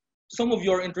 if some of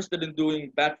you are interested in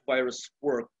doing bat virus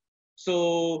work,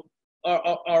 so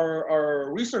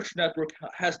our research network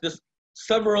has this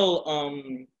several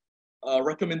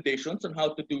recommendations on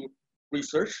how to do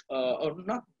research, or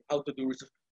not how to do research,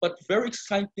 but very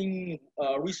exciting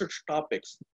research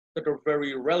topics that are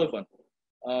very relevant,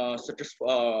 such as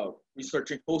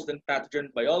researching host and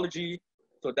pathogen biology.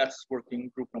 So that's working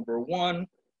group number 1.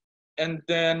 And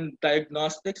then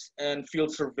diagnostics and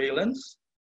field surveillance.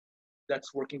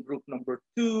 That's working group number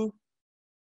 2.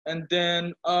 And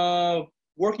then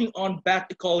working on bat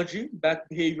ecology, bat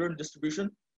behavior and distribution,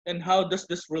 and how does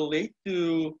this relate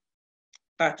to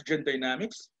pathogen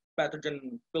dynamics,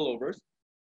 pathogen spillovers,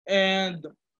 and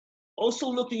also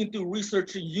looking into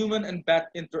researching human and bat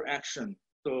interaction.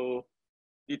 So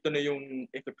dito na yung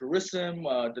ecotourism,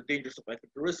 the dangers of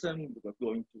ecotourism,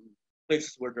 going to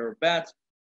places where there are bats,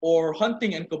 or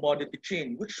hunting and commodity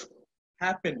chain, which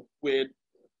happened with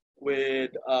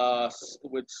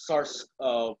SARS,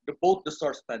 both the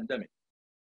SARS pandemic.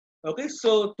 Okay,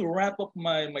 so to wrap up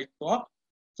my talk,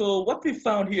 so what we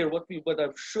found here, what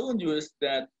I've shown you is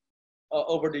that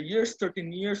over the years,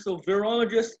 13 years, so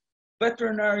virologists,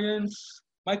 veterinarians,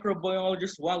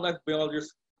 microbiologists, wildlife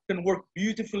biologists can work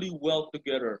beautifully well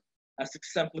together, as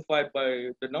exemplified by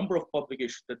the number of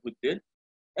publications that we did,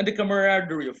 and the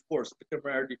camaraderie, of course, the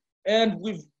camaraderie. And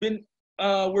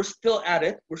we're still at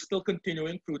it. We're still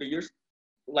continuing through the years.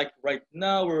 Like right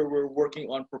now, we're working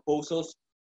on proposals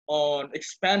on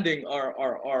expanding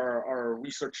our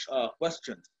research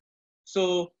questions.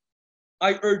 So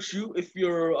I urge you, if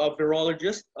you're a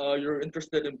virologist, you're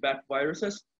interested in bat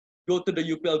viruses, go to the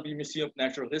UPLB Museum of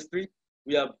Natural History.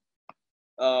 We have,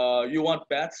 you want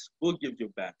bats, we'll give you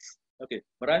bats. Okay,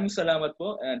 maraming salamat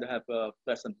po, and have a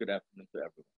pleasant good afternoon to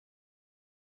everyone.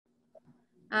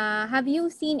 Have you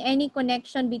seen any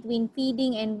connection between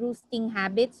feeding and roosting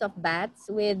habits of bats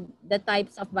with the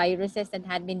types of viruses that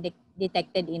had been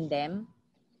detected in them?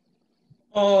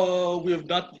 We have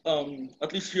not, at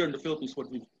least here in the Philippines, what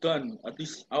we've done, at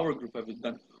least our group have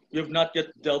done, we have not yet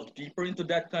delved deeper into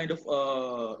that kind of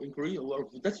inquiry.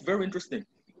 That's very interesting.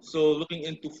 So looking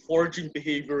into foraging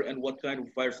behavior and what kind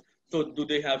of virus, so do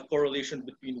they have correlation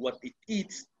between what it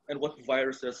eats and what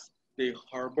viruses they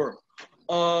harbor?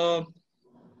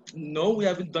 No, we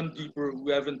haven't done deeper.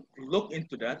 We haven't looked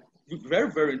into that.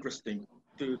 Very, very interesting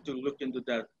to look into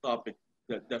that topic,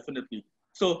 definitely.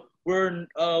 So we're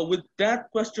with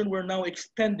that question, we're now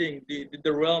extending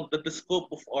the realm, the scope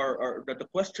of the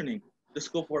questioning, the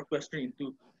scope of our questioning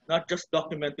to not just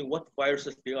documenting what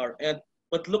viruses they are,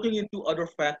 but looking into other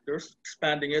factors,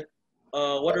 expanding it.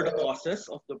 What are the causes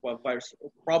of the virus?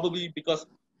 Probably because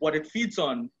what it feeds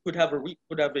on could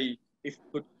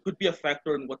be a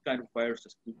factor in what kind of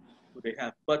viruses do they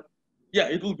have. But yeah,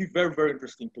 it will be very, very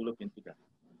interesting to look into that.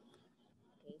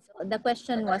 Okay, so the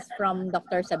question was from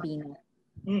Dr. Sabino.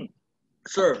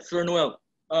 Sir Noel,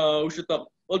 we should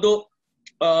talk. Although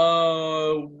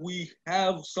we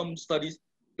have some studies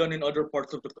done in other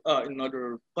parts of in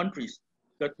other countries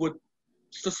that would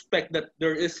suspect that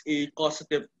there is a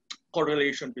causative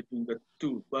correlation between the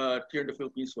two, but here in the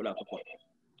Philippines, wala pa po.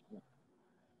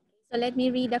 So let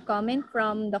me read a comment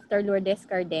from Dr. Lourdes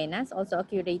Cardenas, also a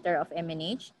curator of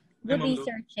MNH. Hi, Good Ma'am Lu.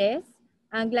 researches.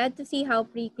 I'm glad to see how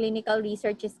preclinical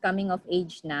research is coming of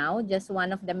age now, just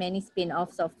one of the many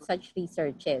spin-offs of such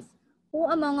researches. Who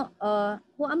among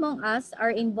us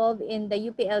are involved in the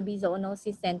UPLB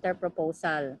Zoonosis Center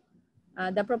proposal?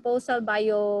 The proposal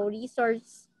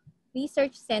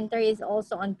research center is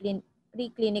also on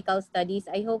preclinical studies.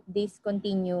 I hope this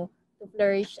continue to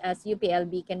flourish as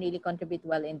UPLB can really contribute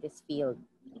well in this field.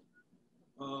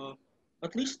 Uh,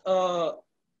 at least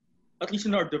at least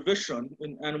in our division,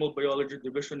 in animal biology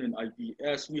division in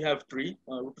IBS, we have three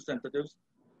representatives.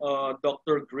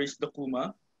 Dr. Grace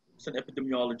Dacuma, who's an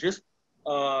epidemiologist,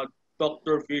 uh,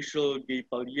 Dr. Vishal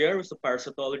Gaypalier, who's a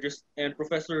parasitologist, and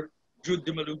Professor Jude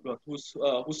de Maluga, whose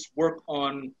work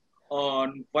on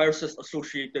viruses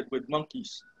associated with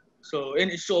monkeys. So,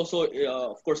 and it's also,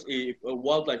 of course, a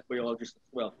wildlife biologist as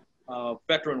well,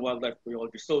 veteran wildlife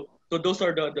biologist. So those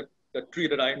are the three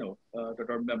that I know that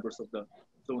are members of the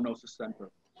Zoonosis Center.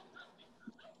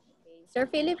 Okay. Sir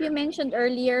Philip, you mentioned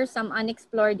earlier some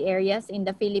unexplored areas in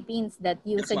the Philippines that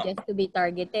you Yes, ma'am. suggest to be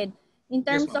targeted. In Yes,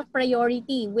 terms ma'am. of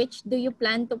priority, which do you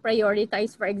plan to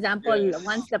prioritize? For example, Yes.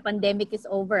 once the pandemic is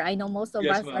over, I know most of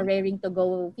Yes, us are ma'am. raring to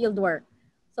go field work.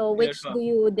 So Yes, which ma'am. do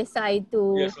you decide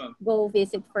to Yes, ma'am. go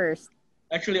visit first?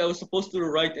 Actually, I was supposed to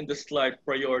write in the slide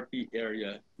priority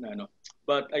area, no,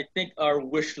 but I think our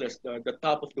wish list, the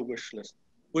top of the wish list,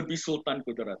 would be Sultan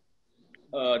Kudarat.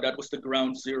 That was the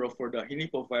ground zero for the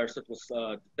Henipavirus that was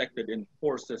detected in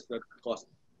horses that caused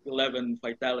 11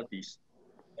 fatalities.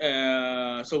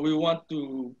 So we want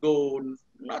to go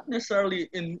not necessarily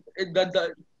in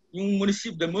the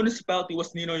municipality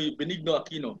was Ninoy Benigno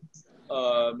Aquino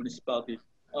municipality.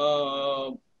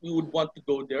 We would want to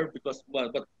go there because well,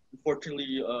 but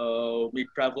unfortunately we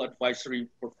travel advisory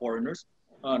for foreigners,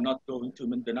 not going to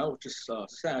Mindanao, which is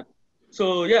sad.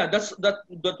 So yeah,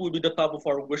 that would be the top of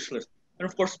our wish list, and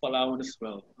of course Palawan as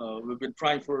well. We've been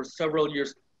trying for several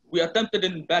years. We attempted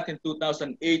back in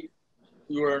 2008.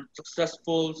 We were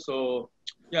successful. So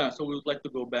yeah, so we would like to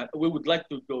go back. We would like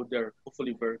to go there.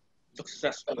 Hopefully, very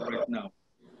successful right now.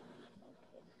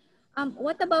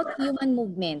 What about human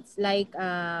movements? Like,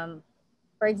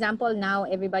 for example, now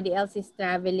everybody else is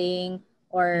traveling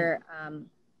Hmm. or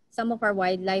some of our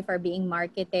wildlife are being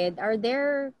marketed. Are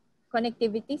there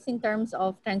connectivities in terms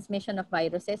of transmission of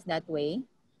viruses that way?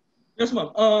 Yes,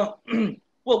 ma'am.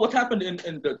 Well, what happened in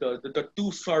the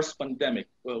two SARS pandemic,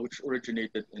 which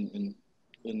originated in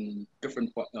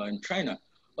different in China,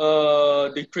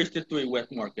 they traced it to a wet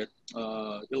market.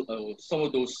 Some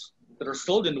of those that are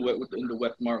sold in the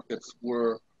wet markets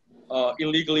were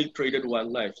illegally traded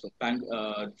wildlife. So,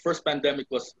 the first pandemic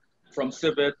was from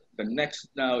civet. The next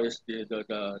now is the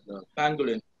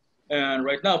pangolin, and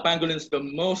right now pangolin is the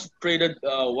most traded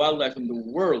wildlife in the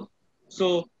world.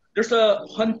 So there's a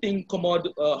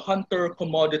hunter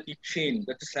commodity chain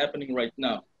that is happening right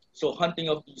now. So hunting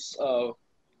of these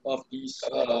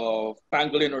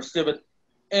pangolin or civet,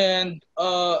 and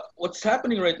what's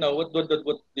happening right now, what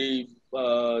they've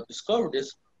discovered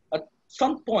is at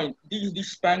some point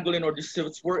these pangolin or these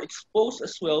civets were exposed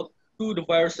as well to the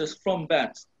viruses from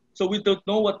bats. So we don't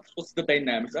know what's the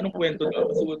dynamics. Anong kwento daw?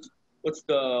 So what's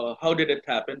the how did it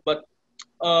happen? But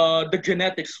the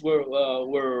genetics were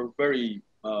very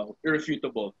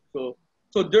irrefutable. So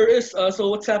there is so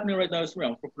what's happening right now is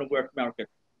around from the wet market.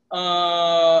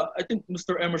 I think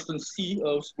Mr. Emerson C,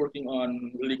 who's working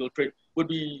on illegal trade, would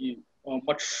be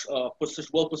much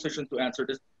well positioned to answer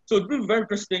this. So it'd be very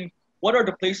interesting. What are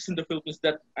the places in the Philippines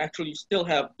that actually still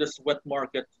have this wet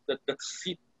market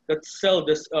that sell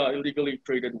this illegally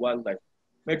traded wildlife?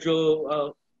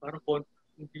 Medyo parang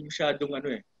hindi masyadong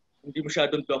ano eh, hindi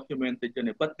masyadong documented yan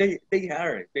eh. But they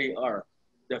are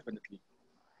definitely.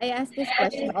 I asked this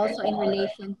question also in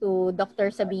relation to Dr.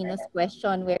 Sabino's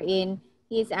question, wherein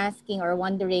he is asking or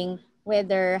wondering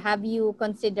whether have you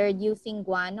considered using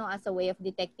guano as a way of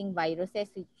detecting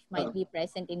viruses which might Uh, be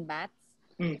present in bats?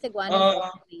 hmm. Kasi guano is uh,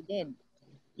 also traded.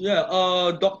 yeah,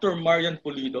 Dr. Marian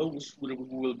Pulido,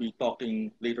 who will be talking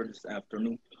later this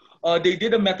afternoon. They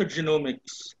did a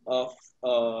metagenomics of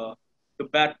the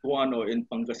bat guano in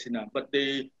Pangasinan, but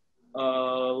they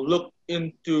looked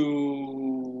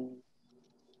into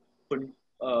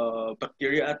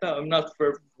bacteria ata. I'm not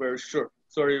very sure.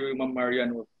 Sorry, Ma'am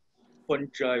Marian,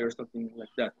 fungi or something like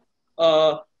that.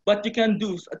 But you can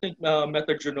do, I think,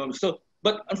 metagenomics. So,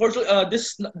 but unfortunately,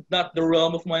 this is not the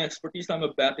realm of my expertise. I'm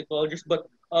a bat ecologist, but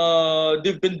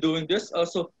they've been doing this.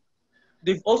 So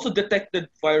they've also detected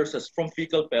viruses from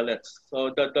fecal pellets.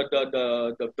 So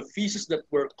the feces that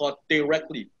were caught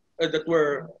directly, that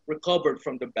were recovered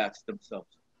from the bats themselves.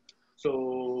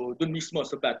 So dun mismo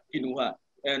sa bat kinuha,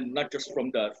 and not just from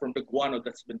the guano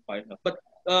that's been piled up. But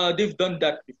they've done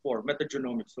that before,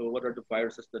 metagenomics. So what are the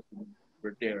viruses that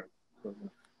were there? So,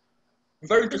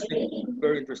 very interesting,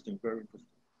 very interesting, very interesting.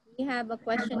 We have a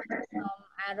question from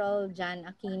Arol Jan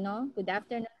Aquino. Good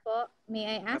afternoon po. May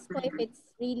I ask po if it's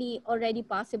really already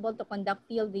possible to conduct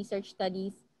field research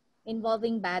studies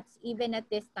involving bats even at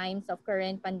these times of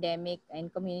current pandemic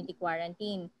and community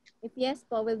quarantine? If yes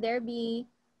po, will there be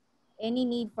any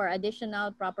need for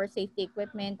additional proper safety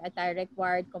equipment attire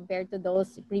required compared to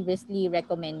those previously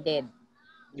recommended?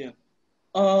 Yeah.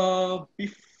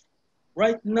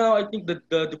 Right now, I think that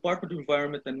the Department of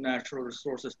Environment and Natural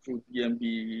Resources through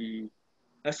DMB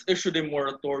has issued a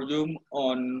moratorium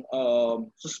on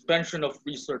suspension of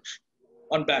research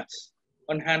on bats,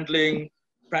 on handling,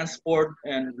 transport,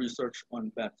 and research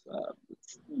on bats. It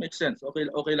makes sense. Okay,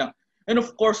 okay lang. And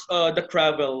of course, the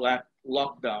travel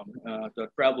lockdown, the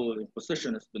travel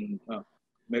imposition has been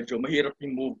medyo mahirap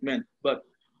yung movement. But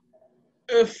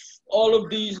if all of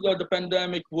these, the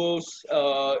pandemic woes,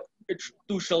 it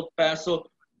too shall pass. So,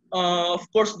 of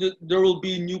course, there will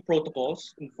be new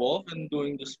protocols involved in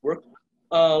doing this work.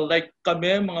 Like kami,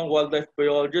 mga wildlife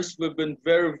biologists, we've been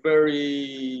very,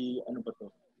 very, ano ba to,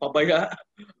 pabaya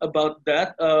about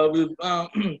that.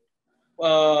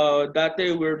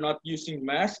 Dati we're not using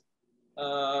masks,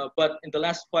 but in the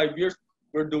last 5 years,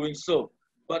 we're doing so.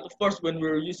 But of course, when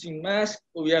we're using masks,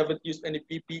 we haven't used any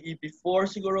PPE before.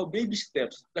 Siguro, baby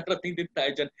steps. Darating din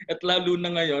tayo dyan. At lalo na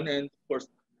ngayon, and of course,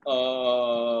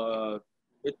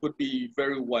 it would be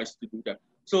very wise to do that.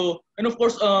 So, and of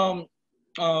course,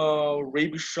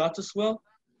 rabies shots as well.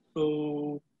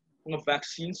 So, mga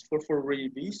vaccines for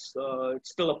rabies,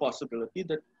 it's still a possibility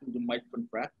that you might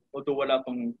contract, although wala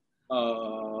pang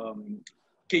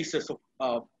cases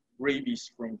of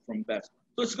rabies from bats.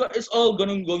 So it's all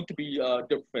going to be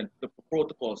different, the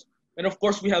protocols. And of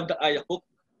course, we have the IACUC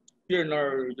here in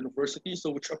our university, so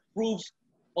which approves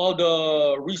all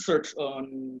the research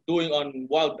on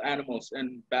wild animals,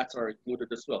 and bats are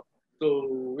included as well.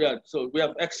 So yeah, so we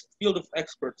have field of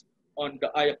experts on the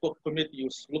IACUC committee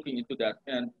who's looking into that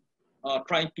and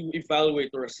trying to evaluate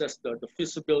or assess the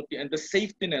feasibility and the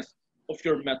safetiness of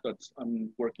your methods on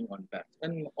working on bats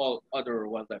and all other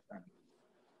wildlife animals.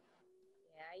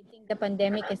 I think the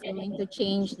pandemic is going to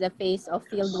change the face of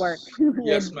field work.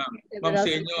 Yes, ma'am. Ma'am, sa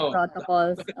inyo.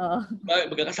 Protocols.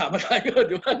 Magkakasama tayo,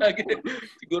 di ba?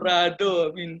 Sigurado.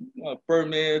 I mean,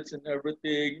 permits and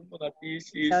everything, mga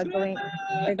thesis. So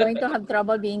we're going to have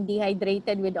trouble being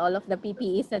dehydrated with all of the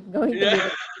PPEs that going to be.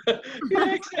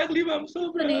 Yeah, exactly, ma'am.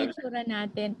 Sobra. Ito na yung itsura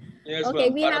natin. Yes, okay,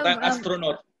 ma'am. we Para have tayong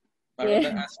astronaut. Para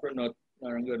tayong astronaut.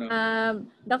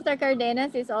 Dr.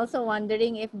 Cardenas is also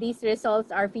wondering if these results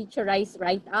are featurized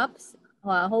write-ups,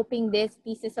 hoping these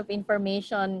pieces of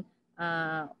information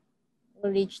will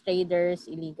reach traders,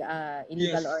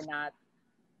 illegal or not.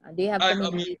 Do you have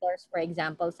communicators, for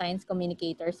example, science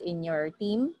communicators in your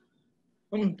team?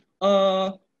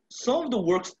 Some of the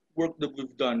work that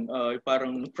we've done,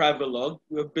 parang travelogue,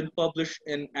 have been published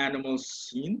in Animal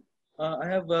Scene. I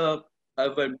have a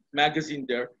magazine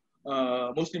there.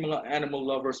 Mostly mga animal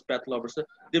lovers, pet lovers.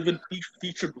 They've been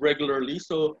featured regularly.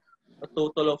 So a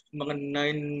total of mga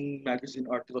 9 magazine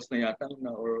articles na yata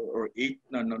or 8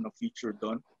 na featured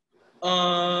doon.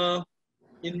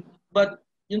 But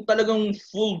yung talagang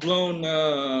full-blown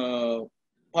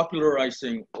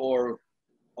popularizing or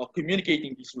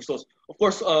communicating these results. Of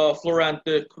course,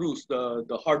 Florante Cruz,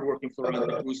 the hardworking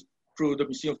Florante Cruz, through the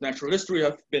Museum of Natural History,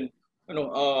 have been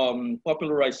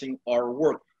popularizing our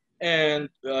work. And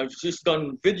she's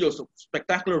done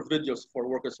spectacular videos for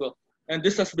work as well. And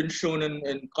this has been shown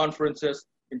in conferences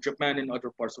in Japan and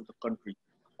other parts of the country.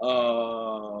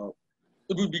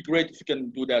 It would be great if you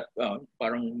can do that.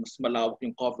 Parang mas malawak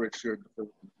yung coverage here in the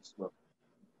Philippines as well.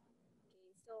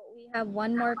 So we have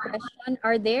one more question.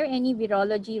 Are there any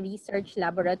virology research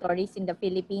laboratories in the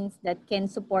Philippines that can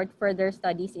support further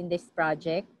studies in this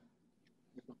project?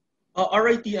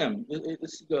 RITM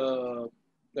is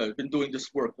been doing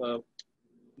this work.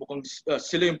 Mukhang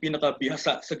sila yung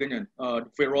pinaka-bihasa sa ganyan.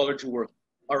 Virology work.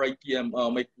 RITM,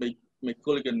 my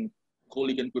colleague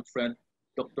and good friend,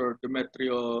 Dr.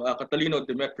 Catalino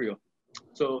Demetrio.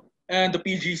 So, and the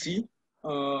PGC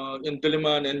in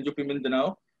Diliman and UP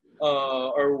Mindanao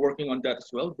are working on that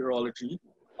as well, virology.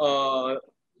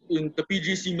 In the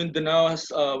PGC Mindanao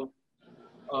has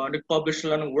nag-publish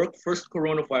sila ng work, first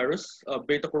coronavirus,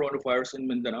 beta coronavirus in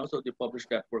Mindanao. So they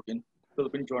published that work in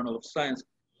Philippine Journal of Science.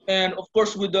 And of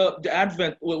course, with the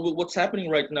advent, what's happening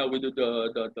right now with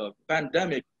the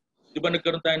pandemic, di ba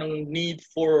nagkaroon tayo ng need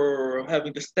for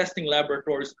having these testing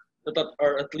laboratories that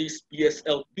are at least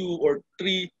BSL 2 or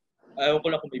 3. Ayaw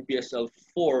ko lang kung may BSL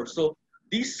 4. So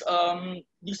these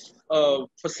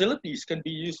facilities can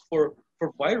be used for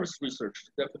virus research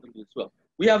definitely as well.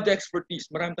 We have the expertise.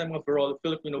 Marami tayong mga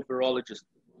Filipino virologists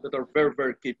that are very,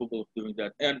 very capable of doing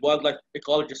that, and wildlife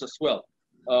ecologists as well,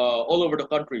 all over the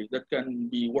country that can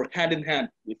be work hand in hand.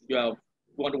 If you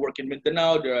want to work in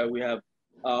Mindanao, we have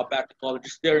back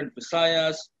ecologists there in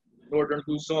Visayas, Northern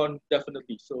Luzon,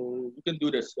 definitely. So you can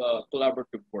do this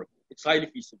collaborative work. It's highly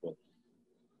feasible.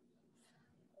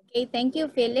 Okay, thank you,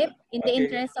 Philip. In the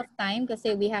interest of time,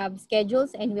 kasi we have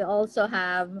schedules and we also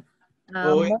have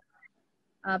more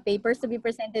papers to be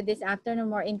presented this afternoon,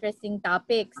 more interesting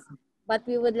topics. But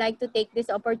we would like to take this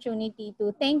opportunity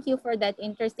to thank you for that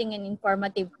interesting and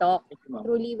informative talk.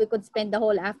 Truly, we could spend the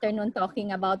whole afternoon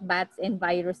talking about bats and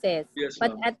viruses. Yes,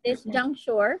 but at this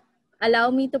juncture,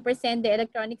 allow me to present the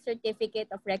electronic certificate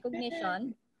of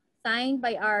recognition signed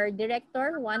by our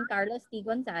director, Juan Carlos T.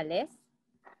 Gonzalez.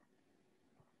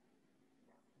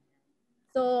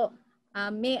 So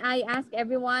may I ask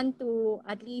everyone to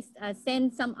at least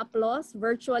send some applause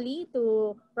virtually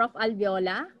to Prof.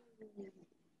 Alviola.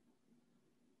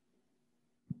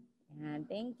 And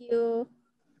thank you.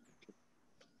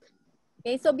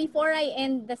 Okay, so before I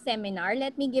end the seminar,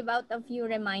 let me give out a few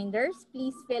reminders.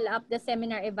 Please fill up the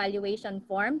seminar evaluation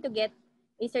form to get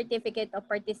a certificate of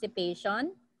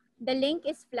participation. The link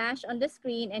is flashed on the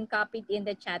screen and copied in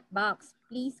the chat box.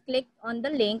 Please click on the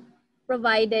link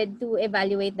provided to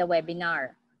evaluate the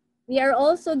webinar. We are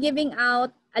also giving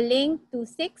out a link to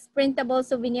 6 printable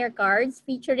souvenir cards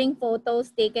featuring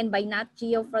photos taken by Nat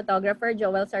Geo photographer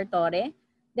Joel Sartore.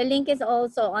 The link is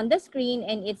also on the screen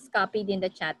and it's copied in the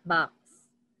chat box.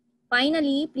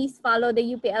 Finally, please follow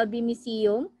the UPLB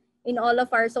Museum in all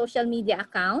of our social media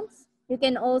accounts. You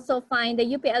can also find the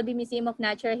UPLB Museum of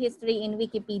Natural History in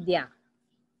Wikipedia.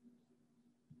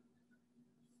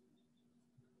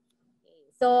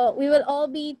 So we will all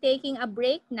be taking a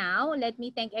break now. Let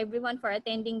me thank everyone for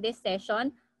attending this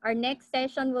session. Our next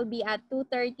session will be at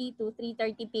 2:30 to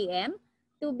 3:30 p.m.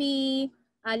 to be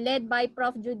led by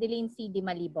Prof. Judeline C. Di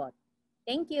Malibot.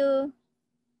 Thank you.